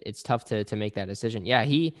tandem. It's tough to make that decision. Yeah,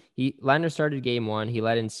 he Leonard started game 1. He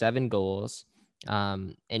let in 7 goals.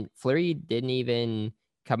 And Fleury didn't even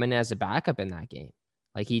come in as a backup in that game.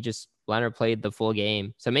 Like, Leonard played the full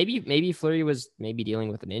game. So maybe Fleury was maybe dealing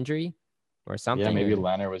with an injury or Yeah, something. maybe Or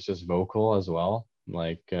Leonard was just vocal as well.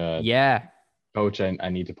 Like, yeah, coach, I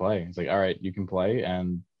need to play. It's like, all right, you can play.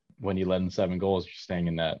 And when you let in 7 goals, you're staying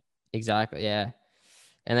in net. exactly. Yeah.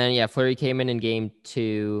 And then yeah, Fleury came in game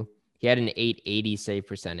 2. He had an 880 save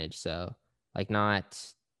percentage, so like not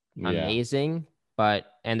Yeah. amazing, but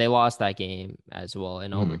and they lost that game as well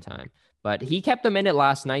in Mhm. overtime. But he kept them in it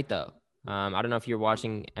last night though. I don't know if you're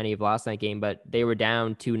watching any of last night game, but they were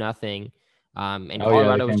down 2-0. And Oh yeah, they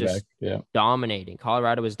Colorado was came back. just Yeah. dominating.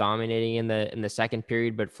 Colorado was dominating in the second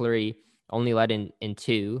period, but Fleury only led in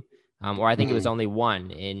 2, or I think it was Mhm. only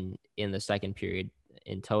 1 in the second period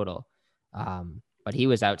in total. But he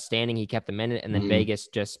was outstanding. He kept the minute, and then Mhm. Vegas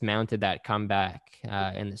just mounted that comeback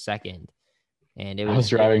in the second. And it I was was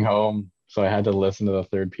driving home, so I had to listen to the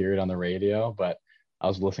third period on the radio, but I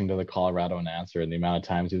was listening to the Colorado announcer and the amount of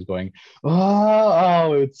times he was going,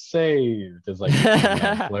 oh, it's saved. It's like,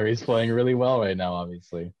 Fleury's playing really well right now,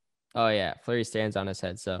 obviously. Oh yeah, Fleury stands on his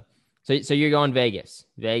head. So you're going Vegas.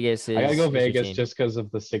 Vegas I gotta go is your Vegas team. just because of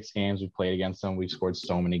the 6 games we played against them. We've scored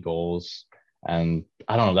so many goals. And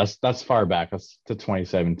I don't know, that's far back. That's to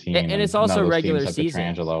 2017. And And it's none also of those regular teams had season.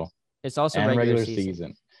 Petrangelo It's also and regular regular season.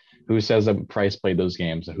 season. Who says that Price played those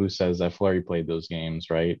games? Who says that Fleury played those games,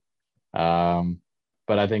 right? Um,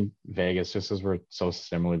 but I think Vegas, just because we're so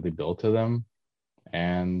similarly built to them,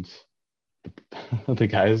 and the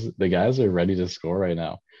guys are ready to score right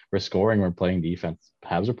now. We're scoring, we're playing defense.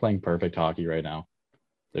 Habs are playing perfect hockey right now.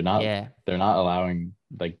 They're not Yeah. they're not allowing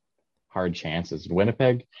like hard chances.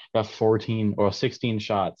 Winnipeg got 14 or 16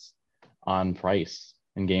 shots on Price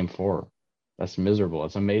in game 4. That's miserable.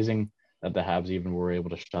 It's amazing that the Habs even were able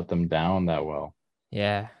to shut them down that well.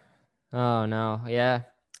 Yeah. Oh no. Yeah.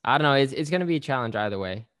 I don't know. It's gonna be a challenge either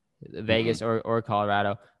way. Vegas Mhm. or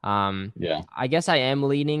Colorado. Yeah. I guess I am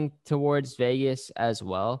leaning towards Vegas as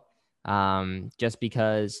well. Just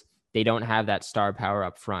because they don't have that star power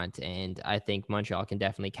up front. And I think Montreal can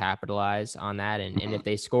definitely capitalize on that. And if Mhm.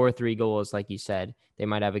 they score 3 goals, like you said, they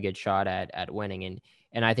might have a good shot at winning.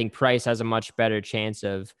 And I think Price has a much better chance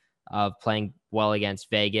of playing well against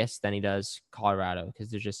Vegas than he does Colorado, because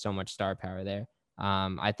there's just so much star power there.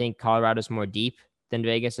 I think Colorado's more deep than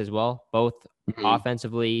Vegas as well, both Mhm.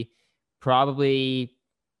 offensively, probably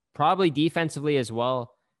defensively as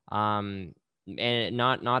well. And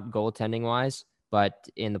not goaltending wise, but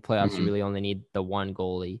in the playoffs, you Mhm. really only need the one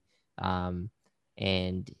goalie. Um,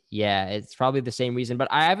 and yeah, it's probably the same reason. But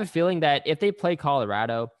I have a feeling that if they play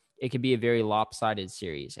Colorado, it could be a very lopsided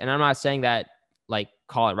series. And I'm not saying that like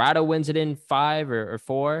Colorado wins it in 5 or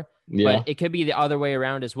 4, but Yeah. it could be the other way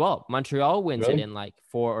around as well. Montreal wins it Really? in like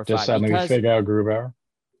 4 or Just 5, suddenly because figure out Grubauer.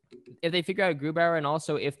 if they figure out Grubauer, and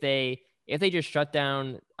also if they just shut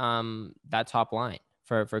down that top line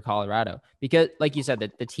for Colorado, because like you said,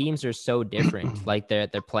 that the teams are so different, like their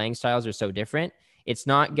playing styles are so different. It's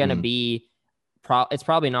not gonna Mhm. be it's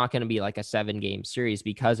probably not going to be like a 7-game series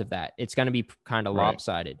because of that. It's going to be kind of Right.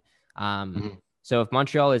 lopsided. Um, Mhm. so if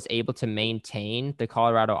Montreal is able to maintain the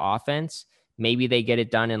Colorado offense, maybe they get it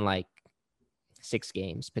done in like 6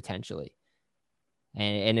 games potentially,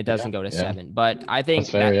 and it Yeah. doesn't go to Yeah. 7. But I That's think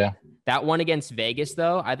fair. that Yeah. that one against Vegas,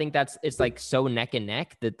 though, I think it's like so neck and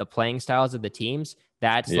neck that the playing styles of the teams,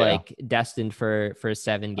 that's Yeah. like destined for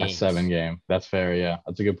 7 A seven games. game. That's fair. Yeah.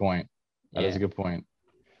 That's a good point. That is a Yeah. good point.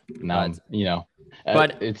 Now,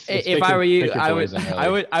 But it's if I were you, pick your I would poison,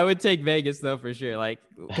 really. I would take Vegas though for sure. Like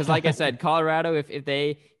because like I said, Colorado, if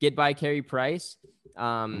they get by Carey Price,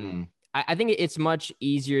 Mhm. I think it's much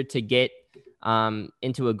easier to get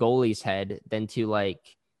into a goalie's head than to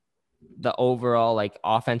like the overall like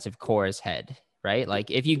offensive core's head, right?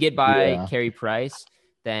 Like if you get by Yeah, Carey Price,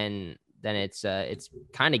 then it's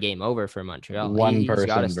kind of game over for Montreal. one He's got to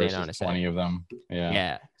person stand versus on his head. 20 of them. Yeah,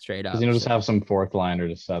 Yeah, straight because up. just So have some fourth liner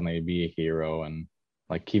to suddenly be a hero and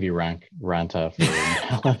like Ranta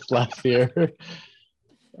for Dallas last year, oh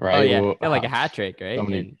right? yeah, Well, yeah, like a hat trick, so right?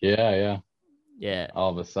 many, And yeah, yeah,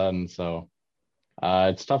 all of a sudden. So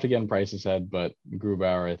it's tough to get in Price's head, but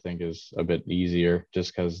Grubauer I think is a bit easier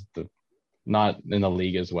just because the not in the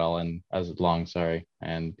league as well and as long, sorry,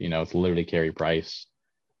 and it's literally Carey Price.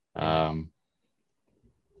 Um,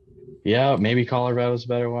 Yeah, maybe Colorado's a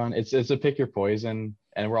better one. It's a pick your poison,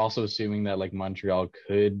 and we're also assuming that like Montreal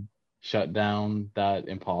could shut down that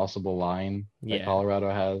impossible line that yeah. Colorado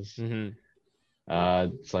has. Mm-hmm.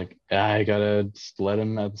 It's like I gotta just let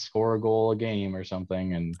him score a goal a game or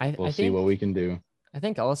something, and I we'll I see what think we can do. I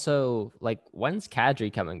think also like when's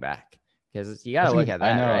Kadri coming back? Because you got to That's a look good. at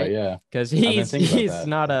I that, know. right? Yeah, Because I've been thinking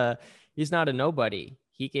about that. he's not a nobody.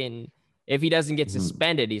 He can if he doesn't get Mhm.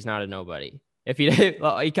 suspended, he's not a nobody. If he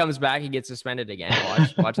well, he comes back, he gets suspended again.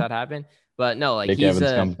 Watch that happen. But no, like Jake he's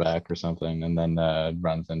Evans a comes back or something, and then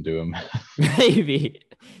runs into him. maybe.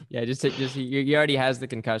 Yeah, just he already has the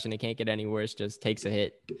concussion. It can't get any worse. Just takes a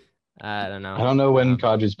hit. I don't know. I don't know when Um,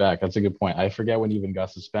 Kadri's back. That's a good point. I forget when he even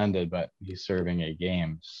got suspended, but he's serving 8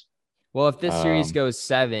 games. well, if this series Um, goes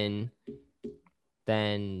 7,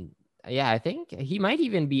 then yeah, I think he might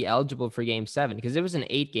even be eligible for game 7 because it was an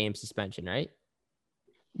 8-game suspension, right?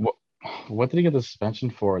 What what did he get the suspension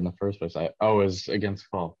for in the first place? It was against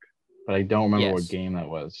Falk, but I don't remember what Yes. game that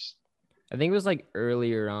was. I think it was like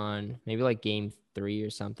earlier on, maybe like game 3 or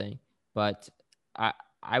something. But I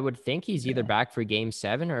I would think he's either Yeah, back for game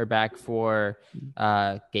 7 or back for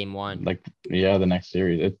game 1. like yeah, the next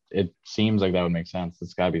series. It seems like that would make sense.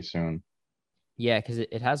 It's got to be soon. Yeah, because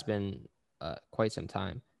it has been quite some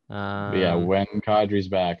time. But yeah, Um, when Kadri's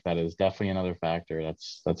back, that is definitely another factor.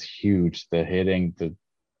 That's huge. The hitting,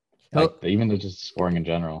 he'll even the just scoring in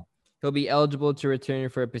general. he'll be eligible to return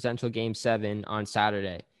for a potential game 7 on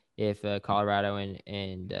Saturday if Colorado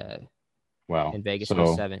Wow. and Vegas goes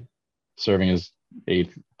So 7. serving his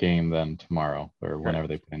 8th game then tomorrow or whenever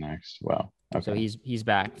they Correct. play next. Wow. So Okay. he's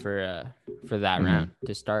back for that Mhm. round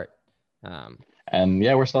to start. Um, And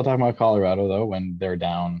yeah, we're still talking about Colorado though. When they're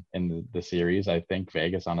down in the series, I think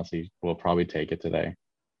Vegas honestly will probably take it today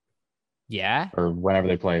yeah, or whenever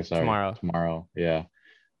they play. Sorry, tomorrow. tomorrow. Yeah.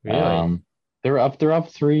 Really? Um, they're up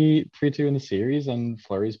 3-2 in the series, and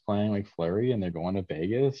Fleury's playing like Fleury, and they're going to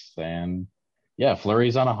Vegas. And yeah,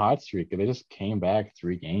 Fleury's on a hot streak. They just came back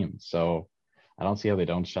 3 games, so I don't see how they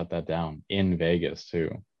don't shut that down in Vegas too.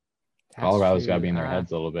 That's Colorado's got to true. be in their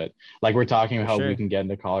heads a little bit. Like we're talking For about how we sure. can get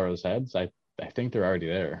into Colorado's heads. I think they're already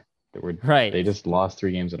there. They Right. just lost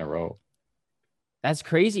 3 games in a row. That's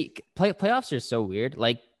crazy. Playoffs are so weird.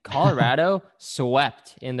 Like Colorado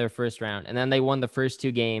swept in their first round, and then they won the first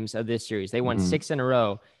 2 games of this series. They won Mhm. 6 in a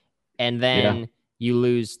row, and Yeah. then you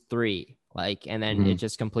lose 3. Like, and then it Mhm.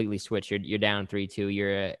 just completely switched. You're down 3-2.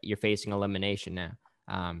 You're facing elimination now.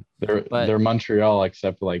 They're But Montreal,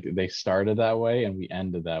 except like they started that way and we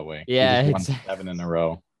ended that way. We yeah, just won exactly. 7 in a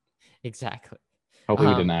row. Exactly. Hopefully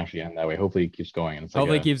we didn't Um, actually end that way. Hopefully it keeps going. And it's like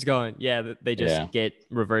hopefully it a keeps going. Yeah, they just yeah. get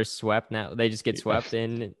reverse swept now. They just get swept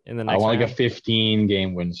in the I next want like a round.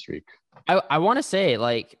 15-game win streak. I want to say,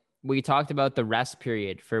 like, we talked about the rest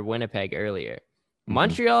period for Winnipeg earlier. Mhm.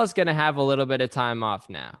 Montreal is going to have a little bit of time off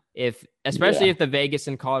now. Especially Yeah. if the Vegas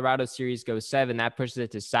and Colorado series goes 7, that pushes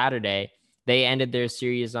it to Saturday. They ended their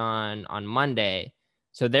series on Monday.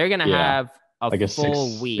 So they're going to Yeah. have a Like a full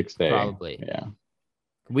six week, day. probably. Yeah.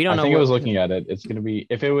 We don't I know think I was what. looking at it. It's gonna be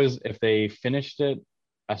if they finished it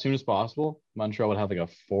as soon as possible, Montreal would have like a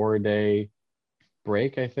 4-day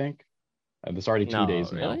break, I think. It's already two No,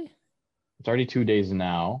 days now. really? It's already 2 days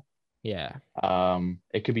now. Yeah.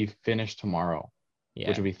 It could be finished tomorrow, which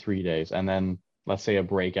Yeah. would be 3 days. And then let's say a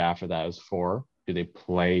break after that is 4. Do they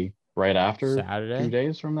play right after two Saturday?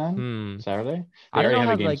 days from then? Hmm. Saturday? They I don't already know have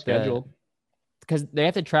a how, game like, scheduled. because they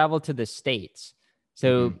have to travel to the States. Mhm.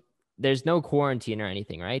 So there's no quarantine or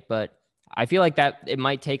anything, right? But I feel like that it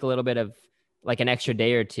might take a little bit of like an extra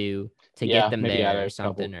day or two to get Yeah, them maybe add there or a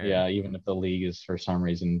couple. something. Or Yeah, even if the league is for some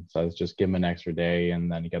reason says just give them an extra day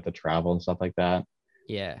and then you get the travel and stuff like that.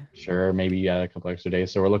 yeah, Sure, maybe you add a couple extra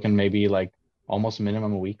days. So we're looking maybe like almost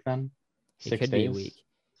minimum a week then. it Six could be a days, week.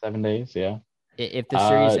 7 days. Yeah. If the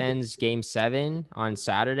series ends Game 7 on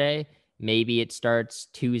Saturday, maybe it starts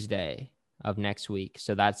Tuesday of next week.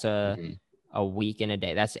 So that's a week and a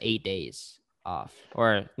day. That's 8 days off.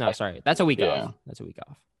 Or no, sorry, that's a week off. That's a week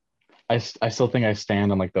off. I still think I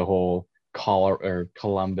stand on like the whole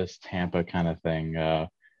Columbus Tampa kind of thing,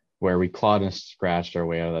 where we clawed and scratched our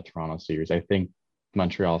way out of that Toronto series. I think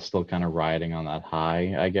Montreal is still kind of riding on that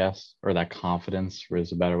high, I guess, or that confidence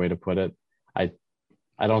is a better way to put it.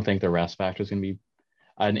 I don't think the rest factor is going to be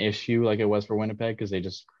an issue like it was for Winnipeg because they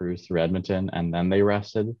just cruised through Edmonton and then they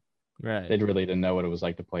rested. Right. They really didn't know what it was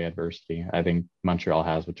like to play adversity. I think Montreal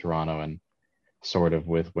has with Toronto and sort of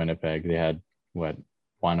with Winnipeg. They had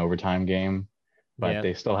one overtime game, but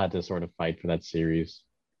they still had to sort of fight for that series.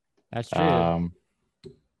 That's true.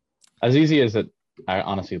 As easy as it I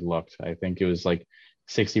honestly looked, I think it was like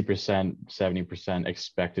 60%, 70%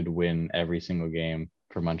 expected win every single game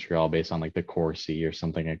for Montreal based on like the Corsi or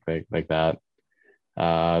something like that.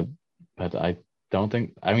 But I don't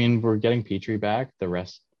think, I mean, we're getting Petrie back. The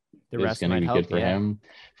rest is going to be good for him,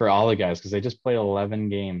 for all the guys, because they just played 11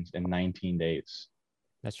 games in 19 days.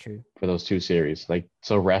 That's true. For those two series.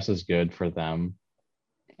 So rest is good for them.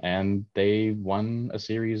 And they won a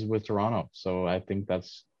series with Toronto. So I think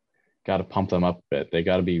that's got to pump them up a bit. They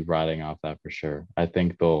got to be riding off that for sure. I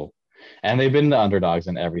think and they've been the underdogs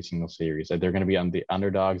in every single series. They're going to be on the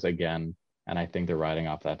underdogs again. And I think they're riding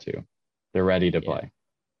off that too. They're ready to play.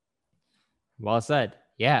 Well said.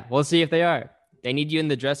 Yeah, we'll see if they are. They need you in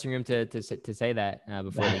the dressing room to say that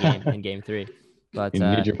before the game in Game 3. But you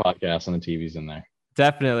need your podcast and the TV's in there.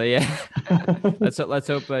 Definitely, yeah. let's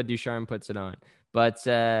hope Ducharme puts it on. But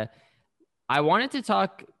I wanted to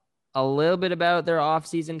talk a little bit about their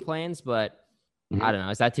off-season plans, but I don't know.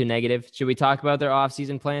 Is that too negative? Should we talk about their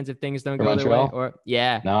off-season plans if things don't go their way? Or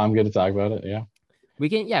no, I'm good to talk about it. Yeah, we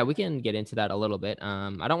can get into that a little bit.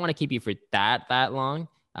 I don't want to keep you for that long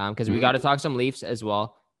because we got to talk some Leafs as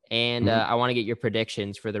well, and I want to get your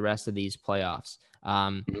predictions for the rest of these playoffs.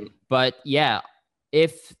 But yeah.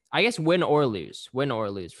 If I guess win or lose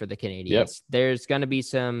for the Canadiens, there's going to be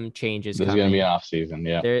some changes. There's going to be an off season.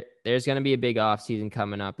 Yeah. There's going to be a big off season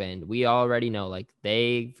coming up. And we already know, like,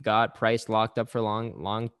 they've got Price locked up for a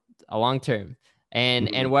long term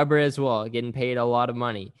and Weber as well, getting paid a lot of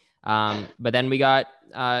money. But then we got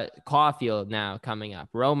Caulfield now coming up,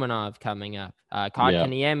 Romanov coming up,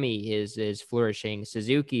 Kotkaniemi is flourishing,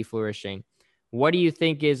 Suzuki flourishing. What do you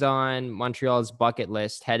think is on Montreal's bucket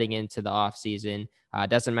list heading into the offseason?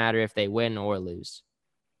 Doesn't matter if they win or lose.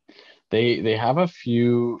 They have a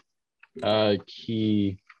few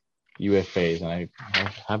key UFAs, and I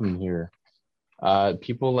have them here.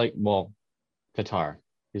 People like, Tatar.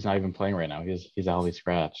 He's not even playing right now. He's a healthy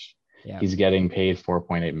scratch. Yeah. He's getting paid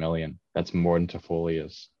 $4.8 million. That's more than Toffoli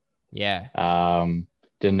is. Yeah.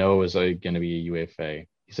 Deneau is going to be a UFA.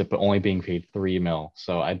 He's only being paid $3 million.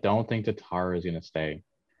 So I don't think Tatar is going to stay.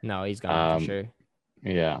 No, he's gone for sure.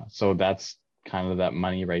 Yeah. So that's kind of that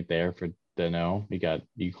money right there for Deneau.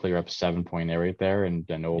 You clear up 7.8 right there, and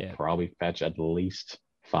Deneau will probably fetch at least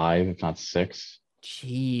 5, if not 6.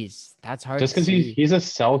 Jeez, that's hard. Just because he's a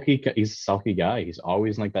Selke guy. He's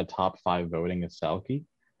always in like that top 5 voting as Selke. I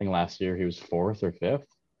think last year he was 4th or 5th.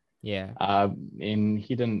 Yeah. And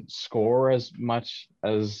he didn't score as much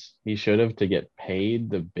as he should have to get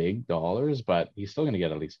paid the big dollars, but he's still going to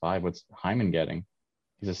get at least 5. What's Hyman getting?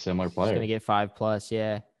 He's a similar player. He's going to get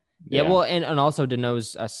 5+. Yeah. Well, and also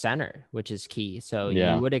Deneau's a center, which is key. So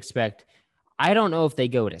you would expect. I don't know if they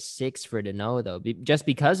go to 6 for Deneau though, just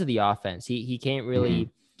because of the offense. He can't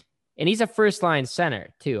really. And he's a first line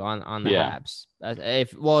center too on the Habs.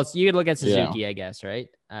 You could look at Suzuki, I guess, right?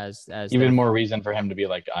 As even more reason for him to be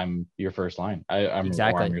like, I'm your first line. I'm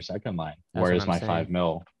your second line. Where's my $5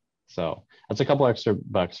 million? So that's a couple extra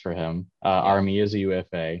bucks for him. Army is a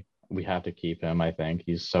UFA. We have to keep him. I think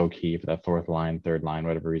he's so key for that 4th line, 3rd line,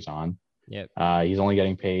 whatever he's on. Yep. He's only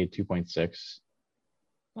getting paid 2.6.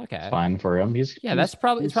 Okay. It's fine for him. It's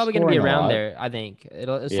probably going to be around there. I think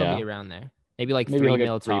it'll still be around there. Maybe like 3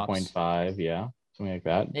 mil tops. 3.5, something like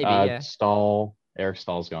that. Maybe, Eric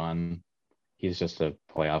Stahl's gone. He's just a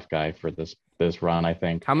playoff guy for this run, I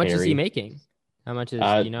think. How much is he making? How much is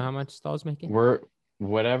you know how much Stahl's making?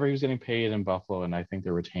 Whatever he was getting paid in Buffalo, and I think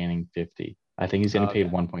they're retaining 50. I think he's getting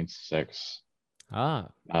paid 1.6. I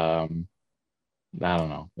don't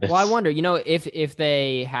know. Well, I wonder, if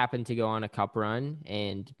they happen to go on a cup run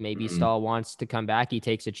and maybe Stahl wants to come back, he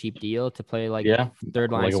takes a cheap deal to play like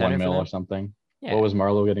 3rd line like center $1 million or something. Yeah. What was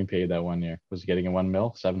Marleau getting paid that 1 year? Was he getting a $1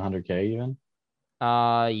 million, $700K even?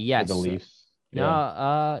 Yes. For the Leafs.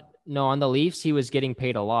 No, on the Leafs he was getting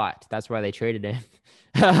paid a lot. That's why they traded him.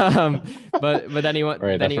 But then he went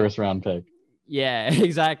right. That first round pick. Yeah,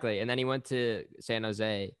 exactly. And then he went to San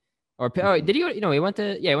Jose. Did he? He went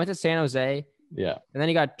to San Jose. Yeah. And then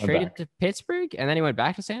he got Went traded back. to Pittsburgh, and then he went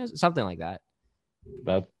back to San Jose, something like that.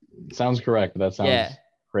 That sounds correct. That Yeah. sounds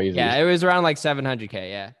crazy. Yeah, it was around like 700K.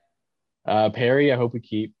 Yeah. Perry, I hope we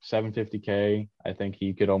keep 750K. I think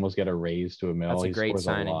he could almost get a raise to a mil. That's a He great scores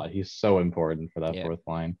signing. a lot. He's so important for that Yeah. fourth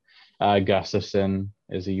line. Gustafson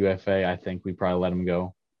is a UFA. I think we probably let him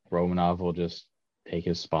go. Romanov will just take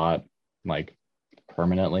his spot like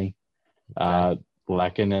permanently.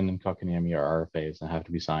 Lehkonen and Kotkaniemi are RFAs and have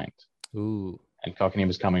to be signed. Ooh. And Kotkaniemi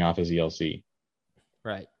is coming off his ELC.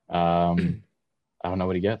 Right. I don't know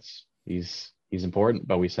what he gets. He's important,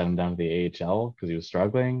 but we sent him down to the AHL because he was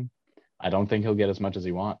struggling. I don't think he'll get as much as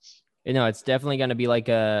he wants. It's definitely going to be like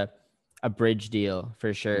a bridge deal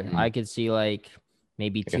for sure. Mm-hmm. I could see like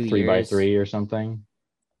maybe like 2 a years. 3x3 or something.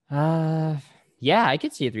 Yeah, I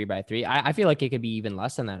could see a 3x3. I feel like it could be even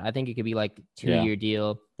less than that. I think it could be like 2-year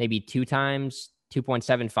deal, maybe 2 times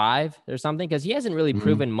 2.75 or something, because he hasn't really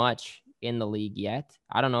proven much in the league yet.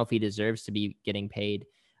 I don't know if he deserves to be getting paid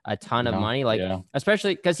a ton of money,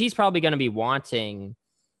 especially because he's probably going to be wanting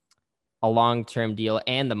a long-term deal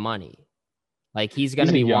and the money. Like he's going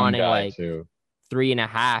to be wanting like too.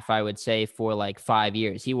 3.5, I would say, for like 5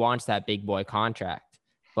 years. He wants that big boy contract,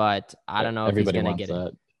 but I don't know if he's going to get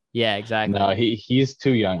it. Yeah, exactly. No, he's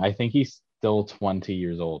too young. I think he's still 20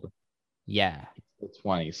 years old. Yeah. He's still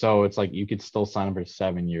 20. So it's like you could still sign him for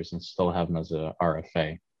 7 years and still have him as a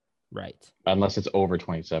RFA. Right. Unless it's over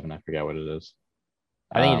 27. I forget what it is.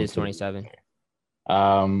 I think it is 27.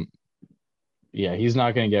 Yeah, he's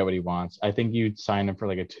not going to get what he wants. I think you'd sign him for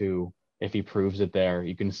like a 2. If he proves it there,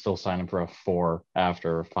 you can still sign him for a 4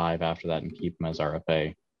 after, or 5 after that, and keep him as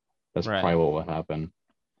RFA. That's probably what will happen.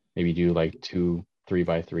 Maybe do like 2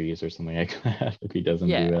 3x3s or something like that if he doesn't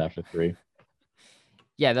do it after 3.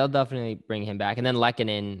 Yeah, they'll definitely bring him back. And then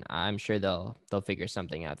Lehkonen, I'm sure they'll figure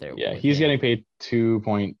something out there. Yeah, he's getting paid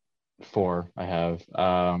 2.4, I have.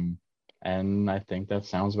 And I think that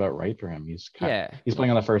sounds about right for him. He's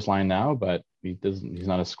playing on the first line now, but he's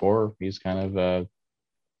not a scorer. He's kind of a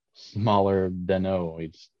smaller Dano.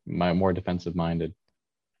 He's more defensive minded,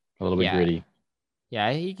 a little bit gritty.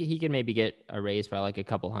 Yeah, he could maybe get a raise by like a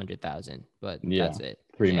couple 100,000, but that's it.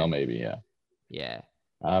 3 mil maybe, Yeah.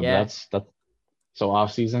 That's so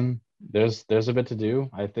off season. There's a bit to do.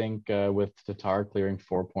 I think with Tatar clearing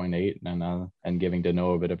 4.8 and giving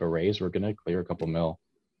Dano a bit of a raise, we're gonna clear a couple mil.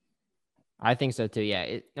 I think so too.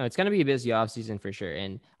 Yeah, it's gonna be a busy off season for sure,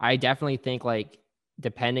 and I definitely think like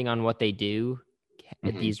depending on what they do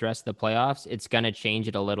at these rest of the playoffs, it's gonna change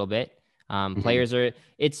it a little bit. Players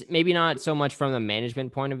it's maybe not so much from the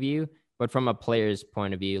management point of view, but from a player's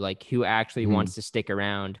point of view, like who actually wants to stick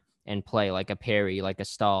around and play, like a Perry, like a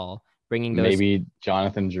Stahl, bringing those. Maybe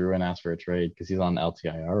Jonathan Drouin asked for a trade because he's on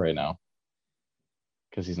LTIR right now.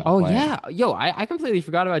 Because he's not playing. Yeah. Yo, I completely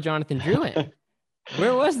forgot about Jonathan Drouin.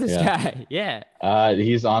 Where was this guy? Yeah.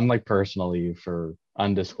 He's on like personal leave for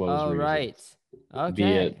undisclosed reasons. Right. Okay. Be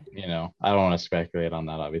it, I don't want to speculate on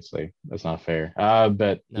that. Obviously, that's not fair.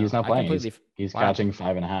 But he's not playing. He's catching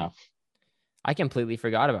 5.5. I completely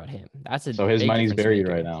forgot about him. So his money's buried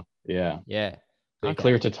right now. Yeah. Yeah. They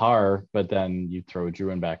clear Tatar, but then you throw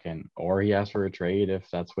Drouin back in, or he asks for a trade if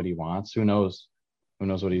that's what he wants. Who knows? Who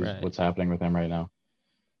knows what's happening with him right now?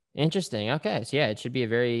 Interesting. Okay. So it should be a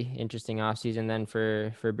very interesting offseason then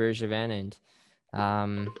for Bergevin.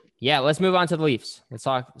 And let's move on to the Leafs. Let's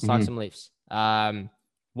talk some Leafs.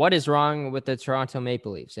 What is wrong with the Toronto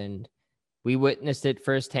Maple Leafs? And we witnessed it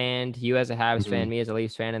firsthand. You as a Habs fan, me as a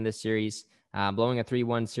Leafs fan in this series, blowing a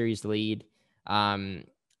 3-1 series lead.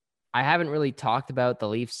 I haven't really talked about the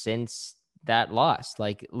Leafs since that loss.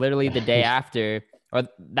 Like literally the day after, or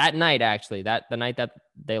that night actually, the night that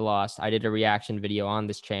they lost, I did a reaction video on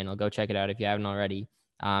this channel. Go check it out if you haven't already.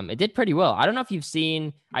 It did pretty well. I don't know if you've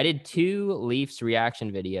seen, I did 2 Leafs reaction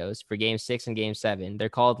videos for Game 6 and Game 7. They're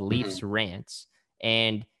called Leafs Rants,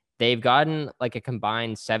 and they've gotten like a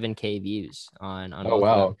combined 7K views on Oh,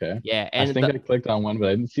 wow. Okay. Yeah. And I think I clicked on one, but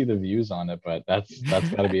I didn't see the views on it, but that's got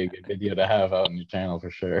to be a good video to have out on your channel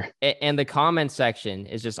for sure. And the comment section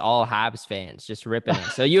is just all Habs fans just ripping it.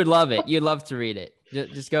 So you'd love it. You'd love to read it.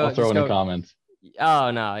 Just go. I'll throw in a comment.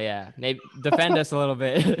 Oh, no. Yeah. Maybe defend us a little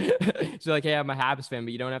bit. So like, hey, I'm a Habs fan,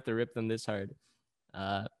 but you don't have to rip them this hard.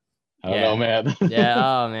 I don't know, man. Yeah.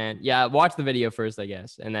 Oh, man. Yeah. Watch the video first, I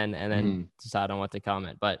guess. And then decide on what to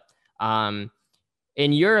comment. But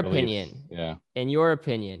in your opinion,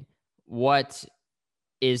 what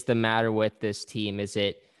is the matter with this team? Is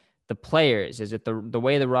it the players? Is it the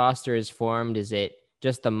way the roster is formed? Is it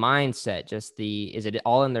just the mindset? Is it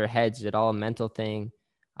all in their heads? Is it all a mental thing?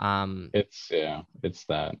 It's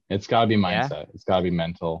that. It's got to be Yeah. mindset. It's got to be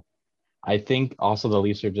mental. I think also the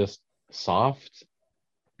Leafs are just soft.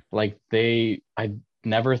 Like I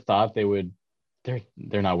never thought they would.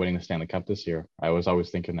 They're not winning the Stanley Cup this year. I was always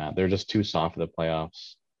thinking that they're just too soft for the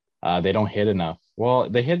playoffs. They don't hit enough. Well,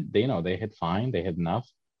 they hit fine. They hit enough.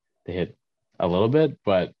 They hit a little bit,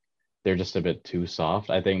 but they're just a bit too soft.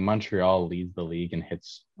 I think Montreal leads the league in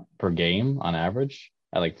hits per game on average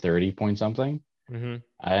at like 30 point something. Mm-hmm.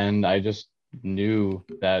 And I just knew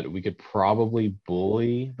that we could probably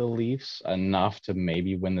bully the Leafs enough to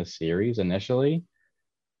maybe win the series initially.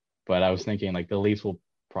 But I was thinking like the Leafs will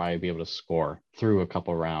probably be able to score through a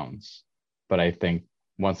couple rounds. But I think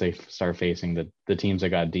once they start facing the teams that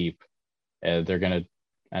got deep, they're going to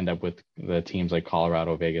end up with the teams like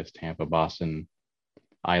Colorado, Vegas, Tampa, Boston,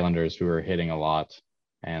 Islanders who are hitting a lot.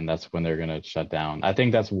 And that's when they're going to shut down. I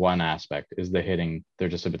think that's one aspect is the hitting. They're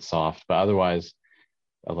just a bit soft, but otherwise,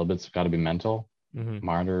 a little bit's got to be mental. Mm-hmm.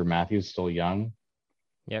 Marner Matthews still young.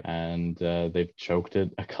 Yep. And they've choked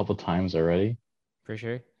it a couple times already. For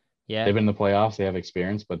sure. Yeah. They've been in the playoffs. They have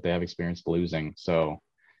experience, but they have experience losing. So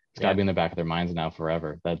it's got to be in the back of their minds now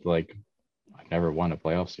forever. That like I've never won a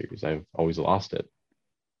playoff series. I've always lost it.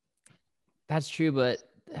 That's true, but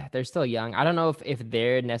they're still young. I don't know if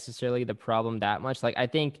they're necessarily the problem that much. Like I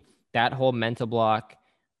think that whole mental block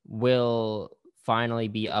will finally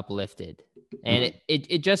be uplifted. And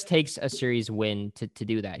it just takes a series win to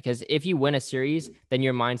do that. Because if you win a series, then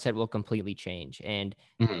your mindset will completely change and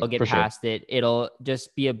they'll get past it. It'll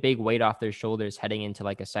just be a big weight off their shoulders heading into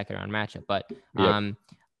like a second round matchup. But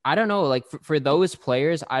I don't know, like for those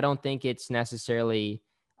players, I don't think it's necessarily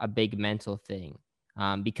a big mental thing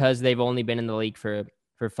because they've only been in the league for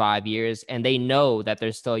 5 years and they know that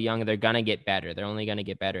they're still young. They're going to get better. They're only going to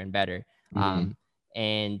get better and better.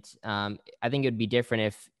 And I think it would be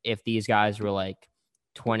different if these guys were like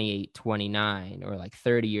 28, 29 or like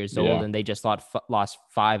 30 years old and they just lost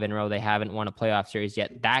 5 in a row. They haven't won a playoff series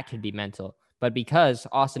yet. That could be mental. But because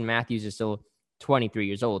Austin Matthews is still 23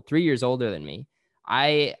 years old, 3 years older than me,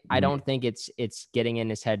 I don't think it's getting in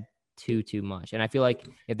his head too much. And I feel like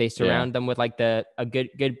if they surround them with like a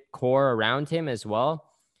good core around him as well,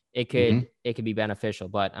 it could be beneficial.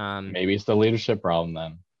 But maybe it's the leadership problem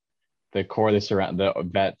then. The core the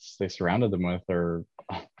vets they surrounded them with are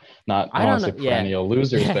not perennial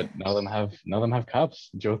losers, but none of them have cups.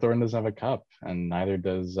 Joe Thornton doesn't have a cup, and neither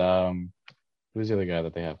does who's the other guy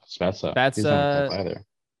that they have? Spezza. That's he doesn't have a cup either.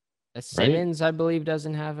 Simmons, right? I believe,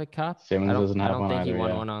 doesn't have a cup. Simmons doesn't have one either. I don't think he won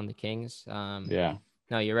yeah. one on the Kings.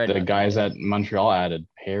 No, you're right. The guys that Montreal added,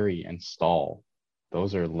 Perry and Stahl,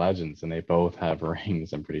 those are legends, and they both have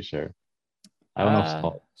rings. I'm pretty sure. I don't know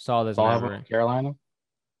if Stahl doesn't have a ring. Carolina.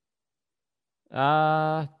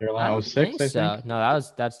 Carolina was 6, I think. No,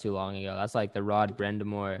 that's too long ago. That's like the Rod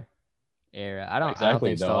Brendamore era. I don't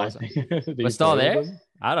think Stahl was Stahl there?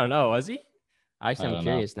 I don't know. Was he? Actually, I'm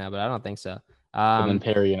curious now, but I don't think so. And then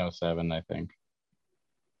Perry in 07, I think.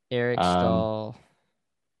 Eric Stahl,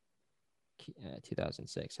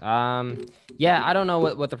 2006. Yeah, I don't know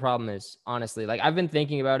what the problem is, honestly. Like I've been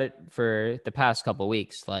thinking about it for the past couple of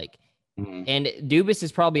weeks. Like, and Dubas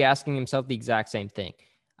is probably asking himself the exact same thing.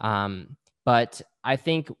 But I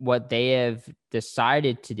think what they have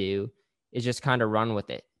decided to do is just kind of run with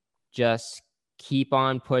it. Just keep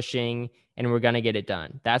on pushing and we're going to get it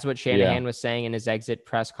done. That's what Shanahan was saying in his exit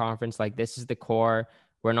press conference. Like, this is the core.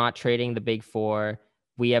 We're not trading the big four.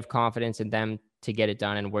 We have confidence in them to get it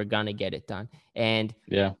done and we're going to get it done. And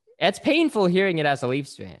it's painful hearing it as a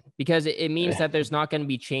Leafs fan because it means that there's not going to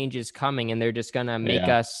be changes coming and they're just going to make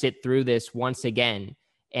us sit through this once again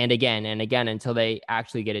and again and again until they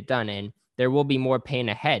actually get it done. And there will be more pain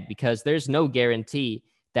ahead because there's no guarantee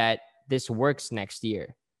that this works next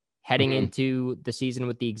year. Heading into the season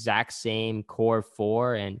with the exact same core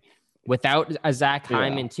four and without a Zach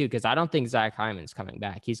Hyman too, because I don't think Zach Hyman's coming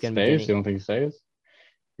back. He's going to be. You don't think he stays?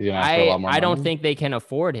 He's gonna ask for a lot more money? I don't think they can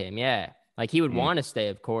afford him. Yeah, like he would want to stay,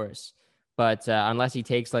 of course, but unless he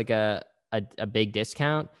takes like a big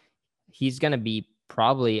discount, he's going to be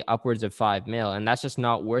probably upwards of $5 million, and that's just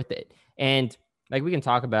not worth it. And like we can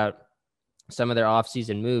talk about some of their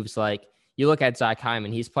offseason moves. Like you look at Zach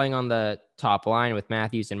Hyman, he's playing on the top line with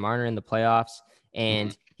Matthews and Marner in the playoffs,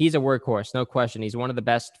 and he's a workhorse, no question. He's one of the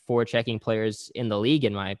best forechecking players in the league,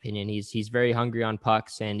 in my opinion. He's very hungry on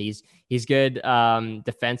pucks, and he's good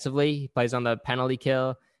defensively. He plays on the penalty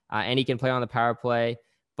kill, and he can play on the power play,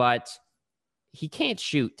 but he can't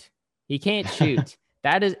shoot. He can't shoot.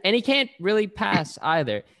 And he can't really pass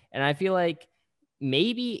either. And I feel like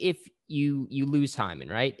maybe if you lose Hyman,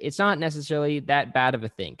 right? It's not necessarily that bad of a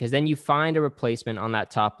thing because then you find a replacement on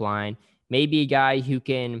that top line. maybe a guy who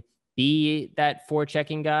can be that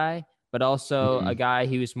forechecking guy, but also a guy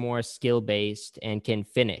who's more skill based and can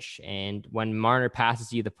finish. And when Marner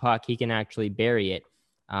passes you the puck, he can actually bury it.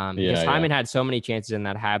 Because Hyman had so many chances in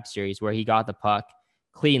that Habs series where he got the puck,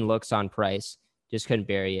 clean looks on Price, just couldn't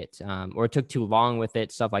bury it, or took too long with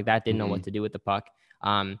it, stuff like that, didn't know what to do with the puck.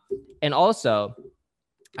 And also,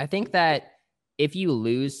 I think that if you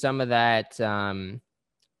lose some of that,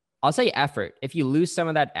 I'll say effort, if you lose some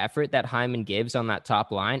of that effort that Hyman gives on that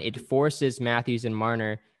top line, it forces Matthews and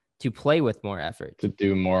Marner to play with more effort. To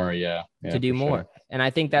do more, to do more. Sure. And I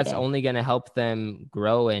think that's only going to help them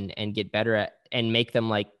grow and get better at and make them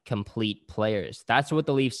like complete players. That's what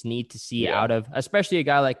the Leafs need to see out of, especially a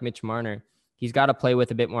guy like Mitch Marner. He's got to play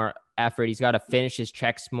with a bit more effort. He's got to finish his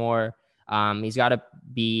checks more. He's got to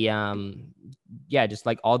be, just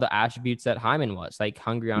like all the attributes that Hyman was, like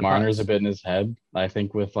hungry on Marner's pucks. a bit in his head, I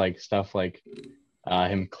think, with like stuff like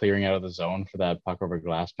him clearing out of the zone for that puck over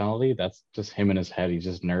glass penalty. That's just him in his head. He's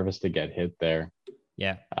just nervous to get hit there.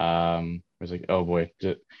 Yeah. It was like, oh boy,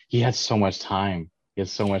 he has so much time. He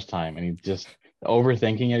has so much time, and he just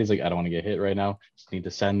overthinking it. He's like, I don't want to get hit right now. Just need to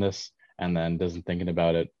send this, and then doesn't thinking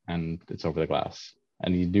about it, and it's over the glass,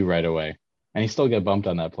 and you do right away, and he still get bumped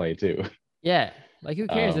on that play too. Yeah, like who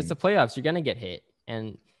cares? It's the playoffs. You're gonna get hit,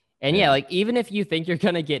 and like even if you think you're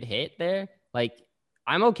gonna get hit there, like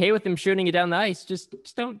I'm okay with him shooting it down the ice. Just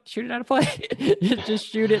don't shoot it out of play. Just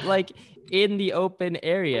shoot it like in the open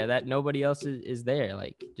area that nobody else is there.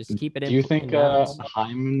 Like just keep it in. Do you think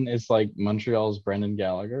Hyman is like Montreal's Brendan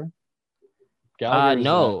Gallagher?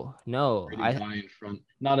 No. Guy in front.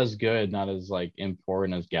 Not as good, not as like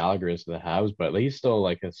important as Gallagher is to the Habs, but he's still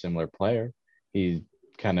like a similar player. He's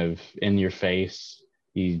kind of in your face.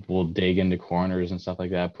 He will dig into corners and stuff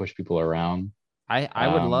like that, push people around. I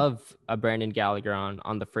would love a Brendan Gallagher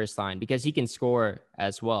on the first line because he can score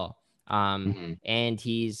as well. And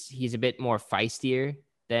he's a bit more feistier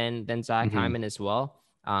than Zach Hyman as well.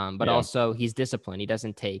 But also he's disciplined. He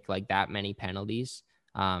doesn't take like that many penalties.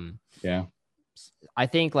 I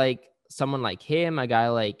think like someone like him, a guy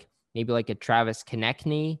like maybe like a Travis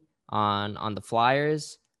Konechny on the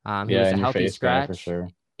Flyers. He was a healthy scratch for sure.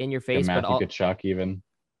 In your face, Matthew Tkachuk even.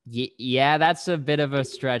 Yeah, that's a bit of a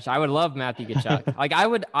stretch. I would love Matthew Tkachuk. Like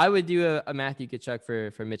I would do a Matthew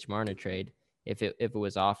Tkachuk for Mitch Marner trade if it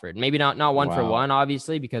was offered. Maybe not one for one,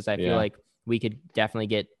 obviously, because I feel like we could definitely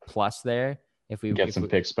get plus there if we get some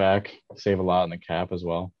picks back, save a lot in the cap as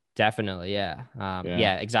well. Definitely, yeah,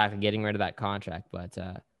 exactly. Getting rid of that contract, but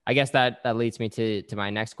I guess that leads me to my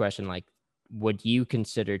next question. Like, would you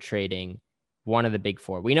consider trading one of the big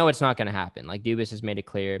four? We know it's not going to happen. Like Dubas has made it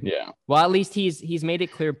clear. Yeah. Well, at least he's made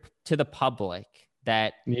it clear to the public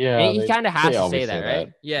that he kind of has to say that,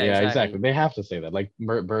 right? Yeah, exactly. They have to say that. Like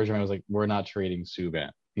Bergevin was like, we're not trading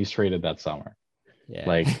Subban. He's traded that summer. Yeah.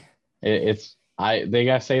 Like they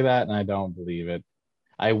gotta say that, and I don't believe it.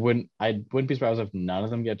 I wouldn't be surprised if none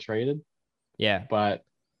of them get traded. Yeah. But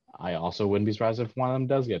I also wouldn't be surprised if one of them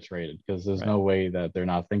does get traded because there's no way that they're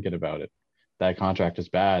not thinking about it. That contract is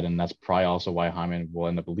bad, and that's probably also why Hyman will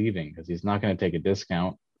end up leaving because he's not going to take a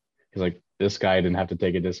discount. He's like, this guy didn't have to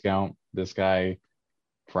take a discount. This guy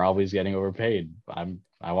probably is getting overpaid.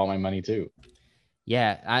 I want my money too.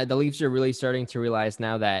 Yeah, the Leafs are really starting to realize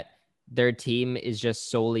now that their team is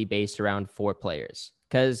just solely based around four players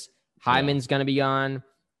because Hyman's going to be gone.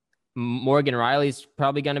 Morgan Rielly's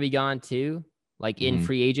probably going to be gone too, like in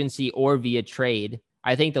free agency or via trade.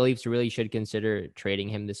 I think the Leafs really should consider trading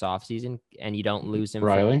him this offseason and you don't lose him for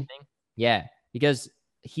anything. Yeah, because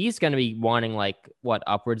he's going to be wanting like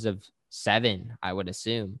upwards of 7, I would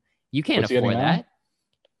assume. You can't afford that.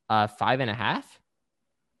 5.5.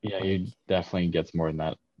 Yeah, he definitely gets more than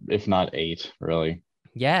that, if not 8, really.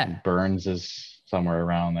 Yeah. Burns is somewhere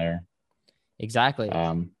around there. Exactly.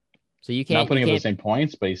 So you can't not putting up the same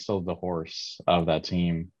points, but he's still the horse of that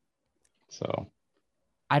team. So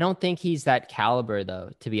I don't think he's that caliber, though,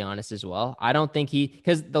 to be honest, as well. I don't think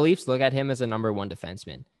because the Leafs look at him as a number 1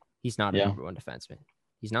 defenseman. He's not a number 1 defenseman.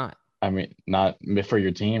 He's not. I mean, not for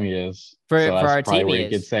your team, he is. For our team, where you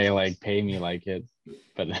could say, like, pay me like it.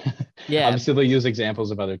 But yeah, obviously they'll use examples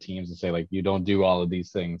of other teams and say, like, you don't do all of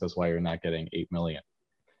these things. That's why you're not getting $8 million.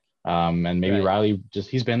 And maybe Rielly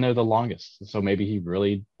he's been there the longest. So maybe he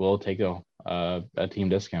really will take a team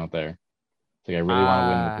discount there. Like, I really want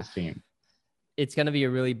to win with this team. It's going to be a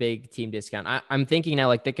really big team discount. I'm thinking now,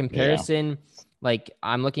 like the comparison, like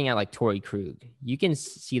I'm looking at like Torrey Krug. You can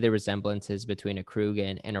see the resemblances between a Krug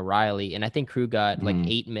and a Rielly. And I think Krug got like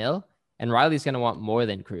 $8 million and Riley's going to want more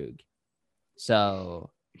than Krug.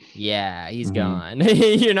 So yeah, he's gone.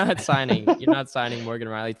 You're not signing Morgan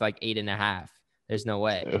Rielly to like 8.5. There's no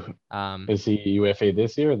way. Is he UFA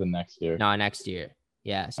this year or the next year? No, next year.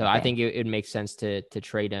 Yeah. So Okay. I think it makes sense to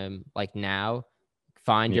trade him like now,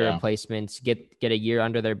 find your replacements, get a year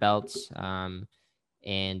under their belts, and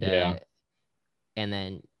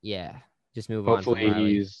then just move on from Hopefully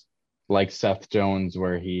Riley. he's like Seth Jones,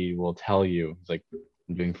 where he will tell you, it's like,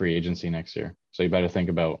 I'm doing free agency next year, so you better think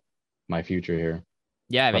about my future here.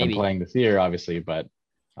 Yeah, But maybe. I'm playing this year, obviously, but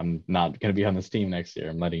I'm not going to be on this team next year.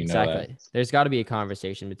 I'm letting you know that. There's got to be a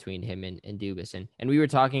conversation between him and Dubas. And we were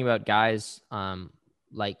talking about guys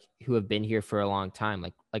like who have been here for a long time.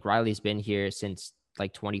 Like Riley's been here since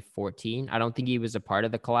like 2014. I don't think he was a part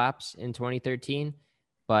of the collapse in 2013.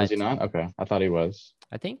 But was he not? Okay. I thought he was.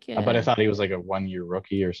 I think but I thought he was like a 1-year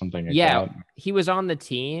rookie or something like that. He was on the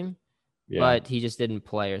team, but he just didn't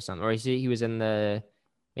play or something. Or he was in maybe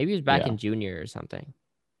he was back in junior or something.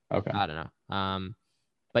 Okay. I don't know.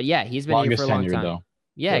 But yeah, he's been here for a long time. Though.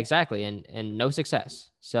 Yeah, exactly. And no success.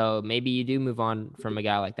 So maybe you do move on from a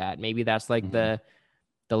guy like that. Maybe that's like the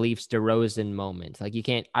Leafs DeRozan moment. Like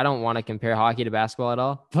I don't want to compare hockey to basketball at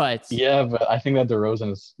all, but but I think that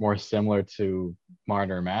DeRozan is more similar to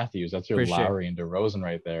Marner Matthews. That's your Lowry and DeRozan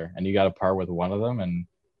right there. And you got to part with one of them and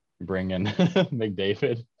bring in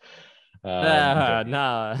McDavid.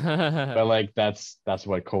 No. But like that's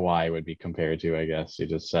what Kawhi would be compared to, I guess. You're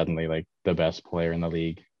just suddenly like the best player in the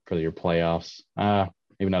league for your playoffs.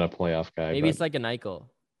 Maybe not a playoff guy. Maybe it's like an Eichel.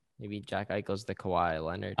 Maybe Jack Eichel's the Kawhi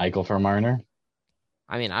Leonard. Eichel for Marner.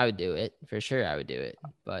 I mean, I would do it for sure. I would do it,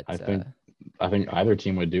 but I think either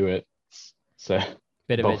team would do it. So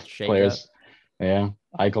bit of both players. Yeah,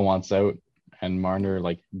 Eichel wants out, and Marner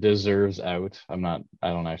like deserves out. I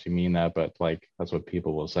don't actually mean that, but like that's what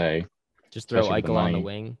people will say. Just throw Eichel on the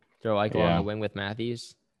wing. Throw Eichel on the wing with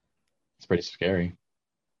Matthews. It's pretty scary.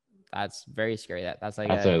 That's very scary.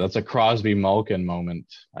 That's a Crosby Malkin moment,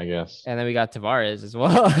 I guess. And then we got Tavares as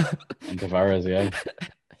well. And Tavares, yeah.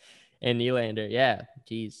 And Nylander, yeah.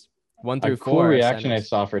 Jeez. 1 through 4. Cool reaction I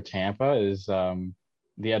saw for Tampa is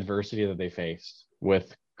the adversity that they faced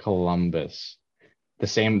with Columbus.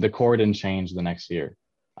 The core didn't change the next year.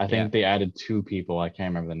 I think they added 2 people. I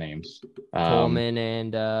can't remember the names. Coleman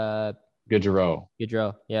and Gaudreau.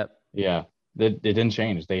 Yep. Yeah. It didn't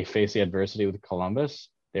change. They faced the adversity with Columbus.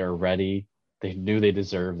 They were ready. They knew they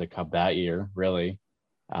deserved the cup that year, really.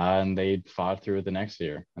 And they fought through it the next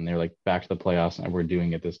year. And they're like back to the playoffs, and we're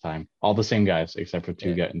doing it this time. All the same guys, except for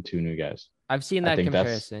 2 new guys. I've seen that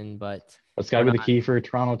comparison, but that's got to be the key for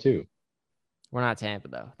Toronto too. We're not Tampa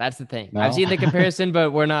though. That's the thing. No? I've seen the comparison,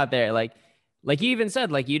 but we're not there. Like you even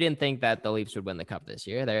said, like you didn't think that the Leafs would win the cup this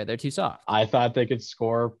year. They're too soft. I thought they could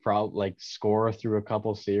score through a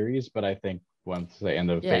couple series, but I think once they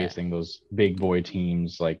end up facing those big boy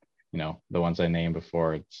teams, like the ones I named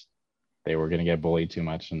before, they were going to get bullied too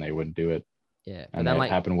much and they wouldn't do it. Yeah, and that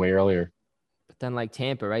happened way earlier. But then like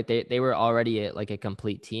Tampa, right? They were already a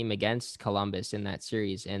complete team against Columbus in that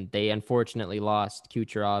series, and they unfortunately lost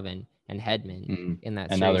Kucherov and Hedman in that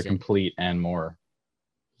series. And now they're complete and more.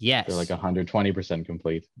 Yes. They're like 120%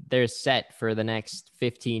 complete. They're set for the next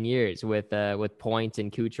 15 years with Point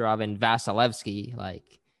and Kucherov and Vasilevsky.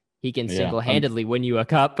 Like he can single-handedly win you a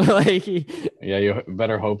cup. You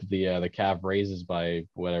better hope the cap raises by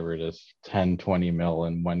whatever it is, 10-20 mil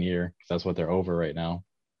in 1 year, because that's what they're over right now.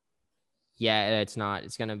 Yeah, it's not.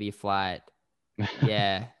 It's gonna be flat.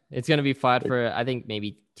 Yeah, it's gonna be flat for I think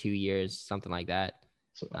maybe 2 years, something like that.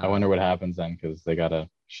 So I wonder what happens then, because they gotta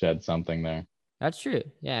shed something there. That's true.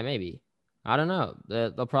 Yeah, maybe. I don't know.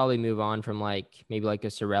 They'll probably move on from maybe a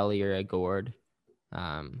Cirelli or a Gord.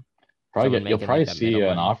 You'll probably see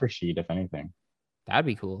an offer sheet, if anything. That'd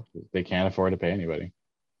be cool. They can't afford to pay anybody.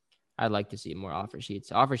 I'd like to see more offer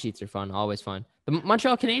sheets. Offer sheets are fun, always fun. The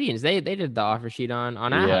Montreal Canadiens, they did the offer sheet on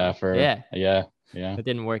Aho. Yeah. It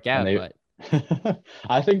didn't work out, but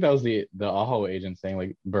I think that was the Aho agent saying,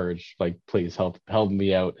 like, Burge, like, please help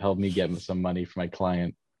me out, help me get some money for my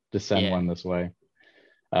client to send one this way.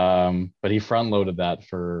 But he front loaded that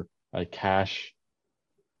for a cash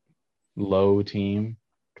low team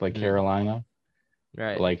like Carolina.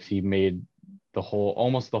 Right. Like he made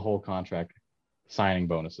almost the whole contract signing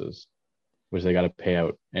bonuses, which they got to pay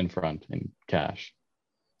out in front in cash.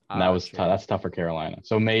 And that's tough for Carolina.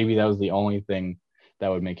 So maybe that was the only thing that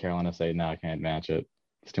would make Carolina say, no, I can't match it.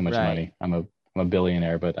 It's too much money. I'm a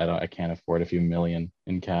billionaire, but I can't afford a few million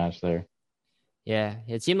in cash there. Yeah,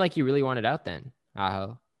 it seemed like you really wanted out then,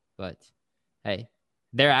 Aho. But hey,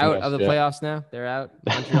 they're out of the playoffs now. They're out.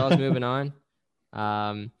 Montreal's moving on.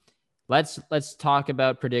 Let's talk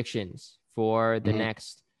about predictions for the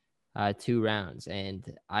next 2 rounds, and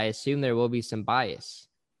I assume there will be some bias.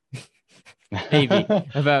 maybe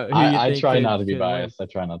about who you I think try not to be could win. biased. I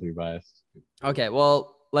try not to be biased. Okay,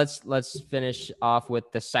 well, let's finish off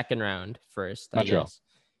with the second round first, I Montreal. guess.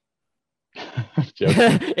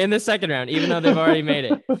 Joking. In the second round, even though they've already made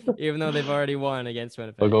it, even though they've already won against We'll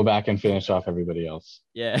Winnipeg. go back and finish off everybody else.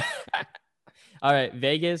 Yeah. All right,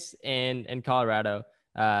 Vegas and Colorado.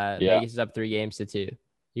 Yeah, Vegas is up 3-2.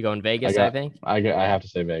 You going Vegas, I think? I have to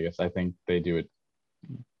say Vegas. I think they do it.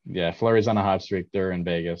 Yeah, Fleury's on a hot streak. They're in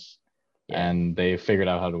Vegas, Yeah. and they figured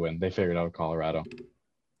out how to win. They figured out Colorado.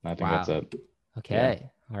 I think that's Wow. it. Okay. Yeah.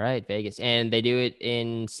 All right, Vegas. And they do it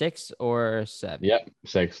in 6 or 7? Yep,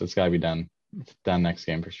 6. It's got to be done. It's done next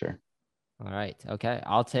game for sure. All right. Okay.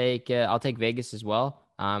 I'll take Vegas as well.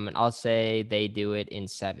 And I'll say they do it in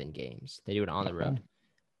 7 games. They do it on the road.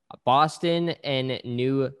 Boston and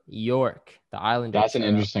New York. The Islanders. That's an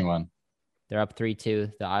interesting one. They're up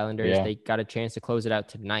 3-2. The Islanders, Yeah. they got a chance to close it out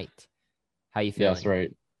tonight. How you feeling? That's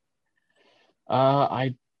right.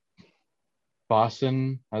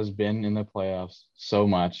 Boston has been in the playoffs so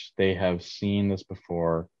much. They have seen this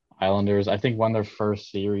before. Islanders, I think, won their first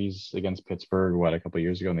series against Pittsburgh, a couple of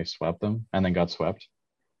years ago, and they swept them and then got swept.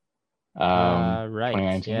 Right.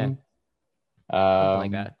 2019. Yeah. Something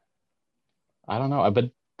like that. I don't know,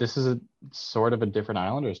 but this is a sort of a different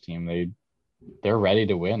Islanders team. They're ready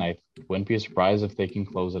to win. I wouldn't be surprised if they can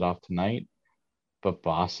close it off tonight. But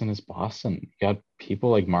Boston is Boston. You got people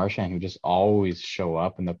like Marchand who just always show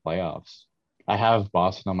up in the playoffs. I have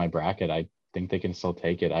Boston on my bracket. I think they can still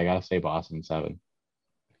take it. I gotta say Boston in 7.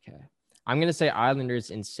 Okay. I'm gonna say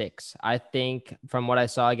Islanders in 6. I think from what I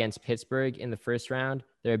saw against Pittsburgh in the first round,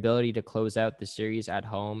 their ability to close out the series at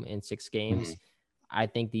home in 6 games, I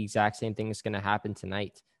think the exact same thing is gonna happen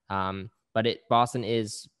tonight. But Boston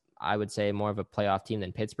is, I would say, more of a playoff team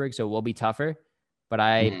than Pittsburgh, so it will be tougher. But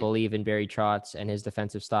I believe in Barry Trotz and his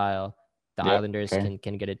defensive style. The Islanders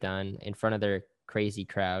can get it done in front of their crazy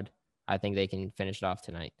crowd. I think they can finish it off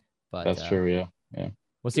tonight. But that's true. Yeah.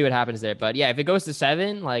 We'll see what happens there. But yeah, if it goes to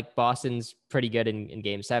 7, like Boston's pretty good in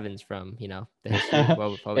game 7s from, the history of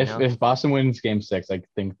what we know. If Boston wins game 6, I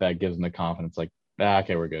think that gives them the confidence. Like,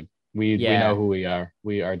 okay, we're good. We know who we are.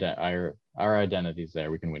 Our identity's there.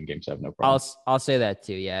 We can win game 7, no problem. I'll say that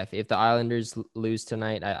too. Yeah, if the Islanders lose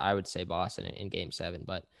tonight, I would say Boston in game 7.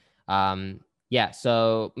 But yeah.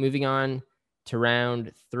 So moving on to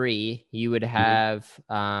round 3, you would have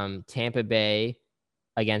Tampa Bay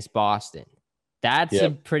against Boston. That's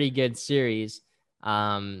a pretty good series.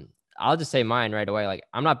 I'll just say mine right away. Like,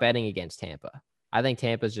 I'm not betting against Tampa. I think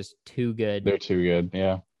Tampa's just too good. They're too good.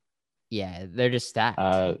 Yeah. Yeah, they're just stacked.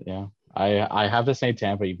 Yeah. I have to say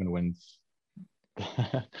Tampa even wins.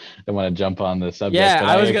 Don't want to jump on the subject. Yeah, but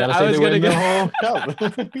I was gonna go.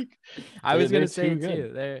 I was gonna say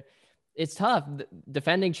too. It's tough.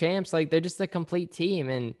 Defending champs, like, they're just a complete team,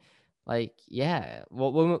 and like, yeah.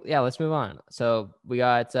 Well, let's move on. So we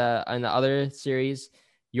got in the other series,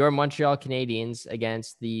 your Montreal Canadiens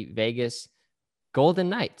against the Vegas Golden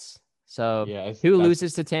Knights. So who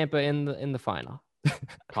loses to Tampa in the final?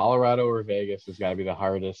 Colorado or Vegas has got to be the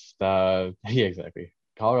hardest. Yeah, exactly.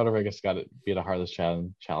 Colorado, Vegas got to be the hardest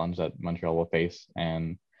challenge that Montreal will face,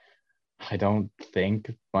 and I don't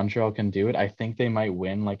think Montreal can do it. I think they might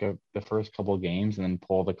win the first couple of games and then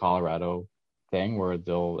pull the Colorado thing where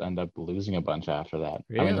they'll end up losing a bunch after that.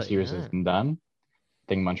 Really? I mean, the series isn't done. I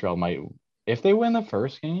think Montreal might, if they win the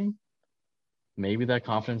first game, maybe that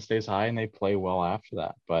confidence stays high and they play well after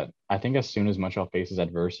that. But I think as soon as Montreal faces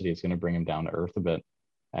adversity, it's going to bring them down to earth a bit.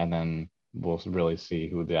 And then we'll really see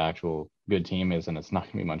who the actual good team is. And it's not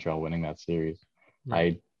going to be Montreal winning that series.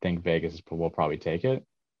 Right. I think Vegas will probably take it.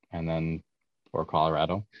 And then for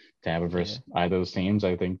Colorado, Tampa versus either of those teams,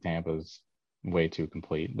 I think Tampa's way too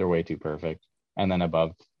complete. They're way too perfect. And then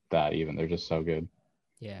above that, even, they're just so good.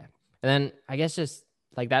 Yeah. And then I guess just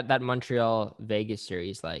like that Montreal Vegas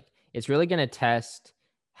series, like, it's really going to test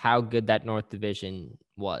how good that North Division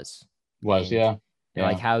was. Yeah.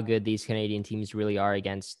 Like how good these Canadian teams really are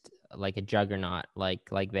against like a juggernaut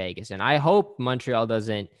like Vegas. And I hope Montreal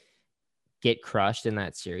doesn't get crushed in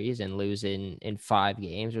that series and lose in 5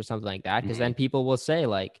 games or something like that. Because then people will say,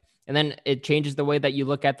 like, and then it changes the way that you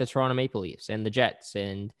look at the Toronto Maple Leafs and the Jets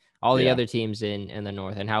and all the other teams in the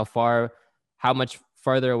North, and how much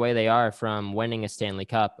farther away they are from winning a Stanley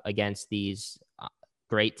Cup against these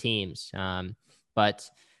great teams. But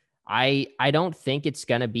I don't think it's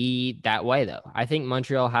going to be that way, though. I think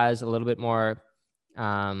Montreal has a little bit more,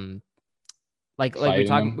 like we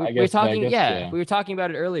were talking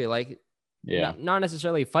about it earlier, like, not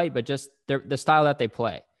necessarily fight, but just the style that they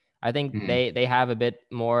play. I think they have a bit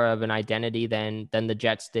more of an identity than the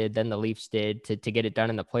Jets did, than the Leafs did to get it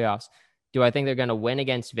done in the playoffs. Do I think they're going to win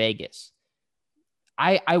against Vegas?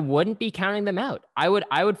 I wouldn't be counting them out. I would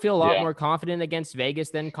feel a lot Yeah. more confident against Vegas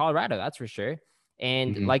than Colorado. That's for sure.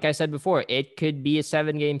 And Mhm. like I said before, it could be a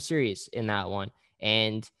 7-game series in that one.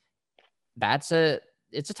 And it's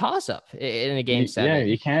a toss up in a game Yeah, 7.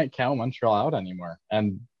 you can't count Montreal out anymore.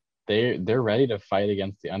 And they're ready to fight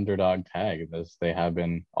against the underdog tag as they have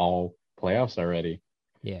been all playoffs already.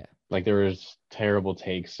 Yeah. Like there was terrible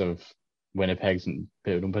takes of Winnipeg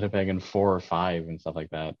in 4 or 5 and stuff like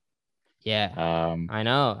that. Yeah. Um, I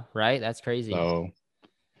know, right? That's crazy. so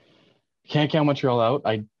can't count Montreal out.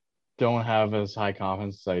 I don't have as high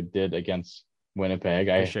confidence as I did against Winnipeg.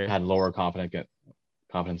 For I sure. had lower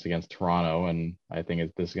confidence against Toronto, and I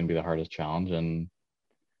think this is going to be the hardest challenge, and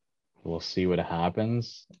we'll see what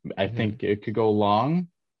happens. I Hmm. think it could go long.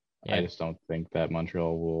 I Yeah. just don't think that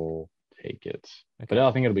Montreal will take it. But Okay.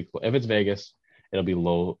 I think it'll be if it's Vegas, it'll be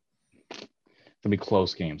low. It'll be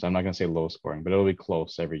close games. I'm not gonna say low scoring, but it'll be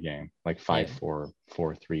close every game, like Yeah. 5-4,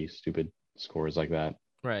 4-3, stupid scores like that.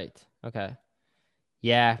 Right. Okay.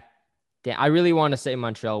 Yeah. I really want to say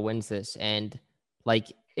Montreal wins this, and like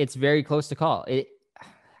it's very close to call.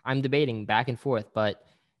 I'm debating back and forth, but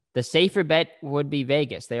the safer bet would be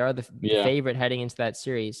Vegas. They are the Yeah, favorite heading into that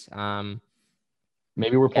series.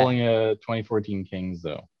 maybe we're Yeah. pulling a 2014 Kings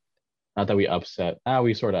though. Not that we upset.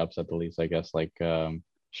 We sort of upset the Leafs, I guess, like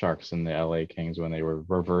Sharks and the LA Kings when they were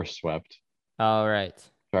reverse swept. All right.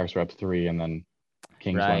 Sharks were up 3, and then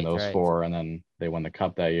Kings won Right. those Right. 4, and then they won the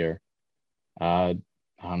cup that year. Uh,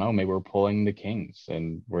 I don't know. Maybe we're pulling the Kings,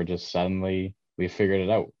 and we're just suddenly we figured it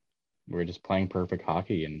out. We're just playing perfect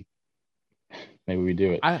hockey, and maybe we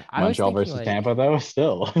do it. I was Montreal thinking versus like, Tampa, though,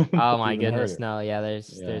 still oh that's my even goodness, harder. no, yeah, Yeah,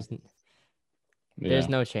 there's yeah.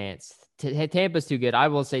 no chance. Tampa's too good. I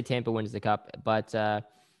will say Tampa wins the cup, but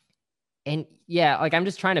and yeah, like I'm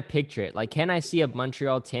just trying to picture it. Like, can I see a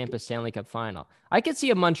Montreal Tampa Stanley Cup final? I could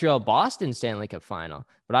see a Montreal Boston Stanley Cup final,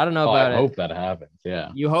 but I don't know Oh, I about it. hope that happens.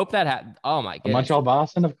 Yeah, You hope that oh my a goodness. Montreal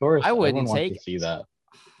Boston, of I course. wouldn't Everyone wants to take see that.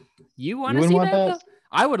 you want You to wouldn't see want that that? though?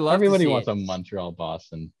 I would love to Everybody see wants it. a Montreal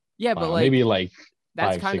Boston Yeah, but final. like Maybe like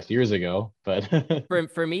that's five, kind of 6 years ago, but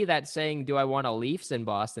for me that's saying do I want a Leafs and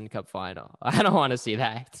Boston Cup final? I don't want to see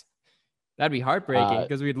that. That'd be heartbreaking uh,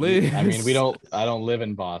 because we'd I mean, we lose. don't. I don't live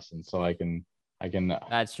in Boston, so I can,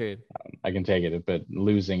 That's true. I can take it. But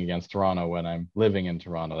losing against Toronto when I'm living in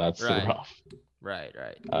Toronto, that's Right. rough. Right.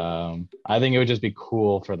 Right. I think it would just be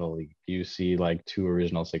cool for the league. You see, like 2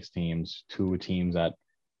 original 6 teams, 2 teams that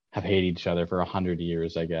have hated each other for 100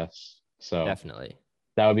 years, I guess. So Definitely.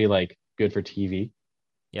 that would be like good for TV.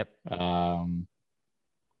 Yep. I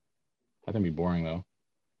think it'd be boring though.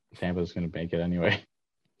 Tampa's gonna make it anyway.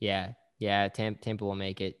 Yeah. Yeah. Tampa will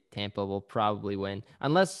make it. Tampa will probably win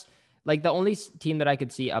unless like the only team that I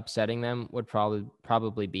could see upsetting them would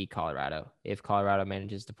probably be Colorado if Colorado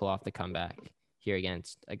manages to pull off the comeback here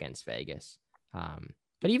against Vegas.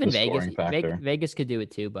 But even The scoring factor. Vegas could do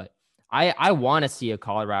it too. But I want to see a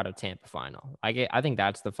Colorado Tampa final. I think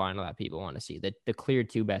that's the final that people want to see. The clear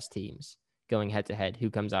 2 best teams going head to head. Who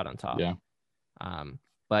comes out on top? Yeah.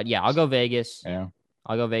 But yeah, I'll go Vegas. Yeah.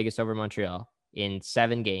 I'll go Vegas over Montreal in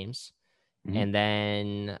 7 games, Mhm. and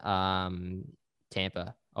then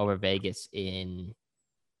Tampa over Vegas in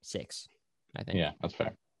 6. I think. Yeah, that's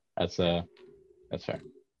fair. That's fair.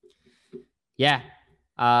 Yeah.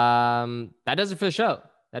 That does it for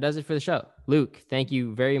the show. Luke, thank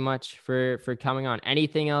you very much for coming on.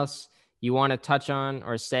 Anything else you want to touch on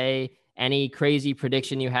or say? Any crazy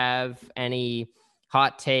prediction you have? Any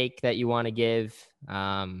hot take that you want to give?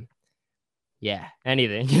 Yeah,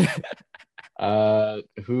 anything.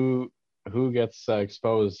 Who gets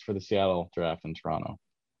exposed for the Seattle draft in Toronto?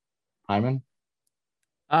 Hyman?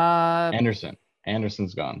 uh Anderson.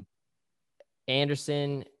 Anderson's gone.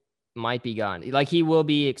 Anderson might be gone. Like he will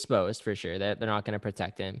be exposed for sure. They're not going to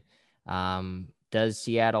protect him. Does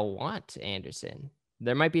Seattle want Anderson?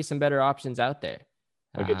 There might be some better options out there.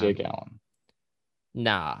 Look at Jake Allen.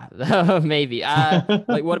 Nah, maybe.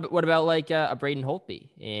 Like what about like a Braden Holtby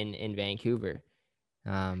in Vancouver?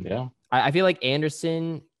 Yeah. I feel like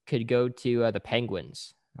Anderson could go to the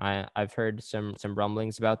Penguins. I've heard some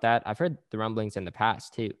rumblings about that. I've heard the rumblings in the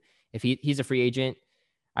past too. If he's a free agent,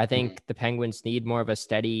 I think the Penguins need more of a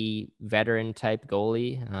steady veteran type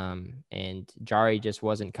goalie. And Jari just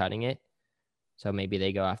wasn't cutting it. So maybe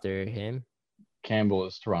they go after him. Campbell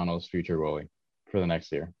is Toronto's future goalie for the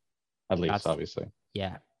next year, at least, obviously.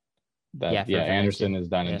 Yeah. For Anderson is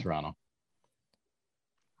done in Toronto.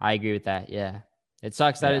 I agree with that. Yeah. It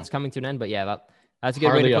sucks that it's coming to an end, but yeah, that's a good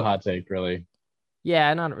Hardly way to a hot take, really.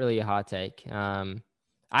 Yeah, not really a hot take.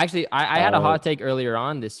 Actually, I had a hot take earlier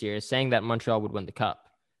on this year saying that Montreal would win the cup.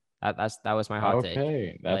 That was my hot take.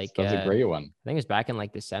 Okay, that's Like, a great one. I think it was back in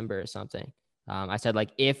like December or something. I said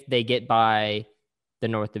like if they get by the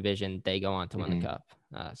North Division, they go on to win the Cup.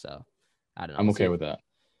 So I don't know. I'm okay with that.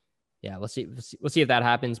 Yeah, we'll see. We'll see if that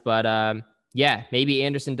happens. But yeah, maybe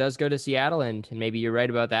Anderson does go to Seattle, and maybe you're right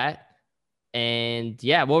about that. And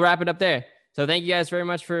yeah, we'll wrap it up there. So thank you guys very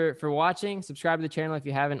much for watching. Subscribe to the channel if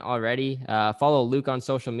you haven't already. Follow Luke on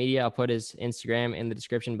social media. I'll put his Instagram in the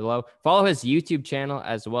description below. Follow his YouTube channel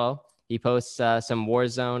as well. He posts some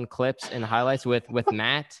Warzone clips and highlights with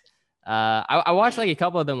Matt. I watched like a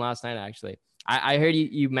couple of them last night, actually. I heard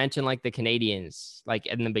you mentioned like the Canadiens, like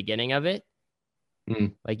in the beginning of it.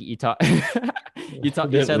 Like you talk, you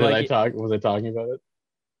said like, was I talking about it?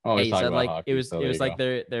 Oh, yeah, you said like hockey, it was like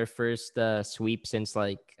go. their first sweep since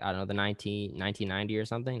like, I don't know, the 1990 or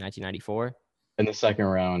something, 1994. In the second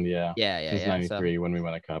round, yeah. Yeah. Since 93 when we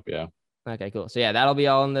won a cup, yeah. Okay, cool. So yeah, that'll be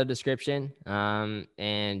all in the description.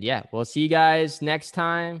 And yeah, we'll see you guys next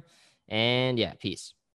time. And yeah, peace.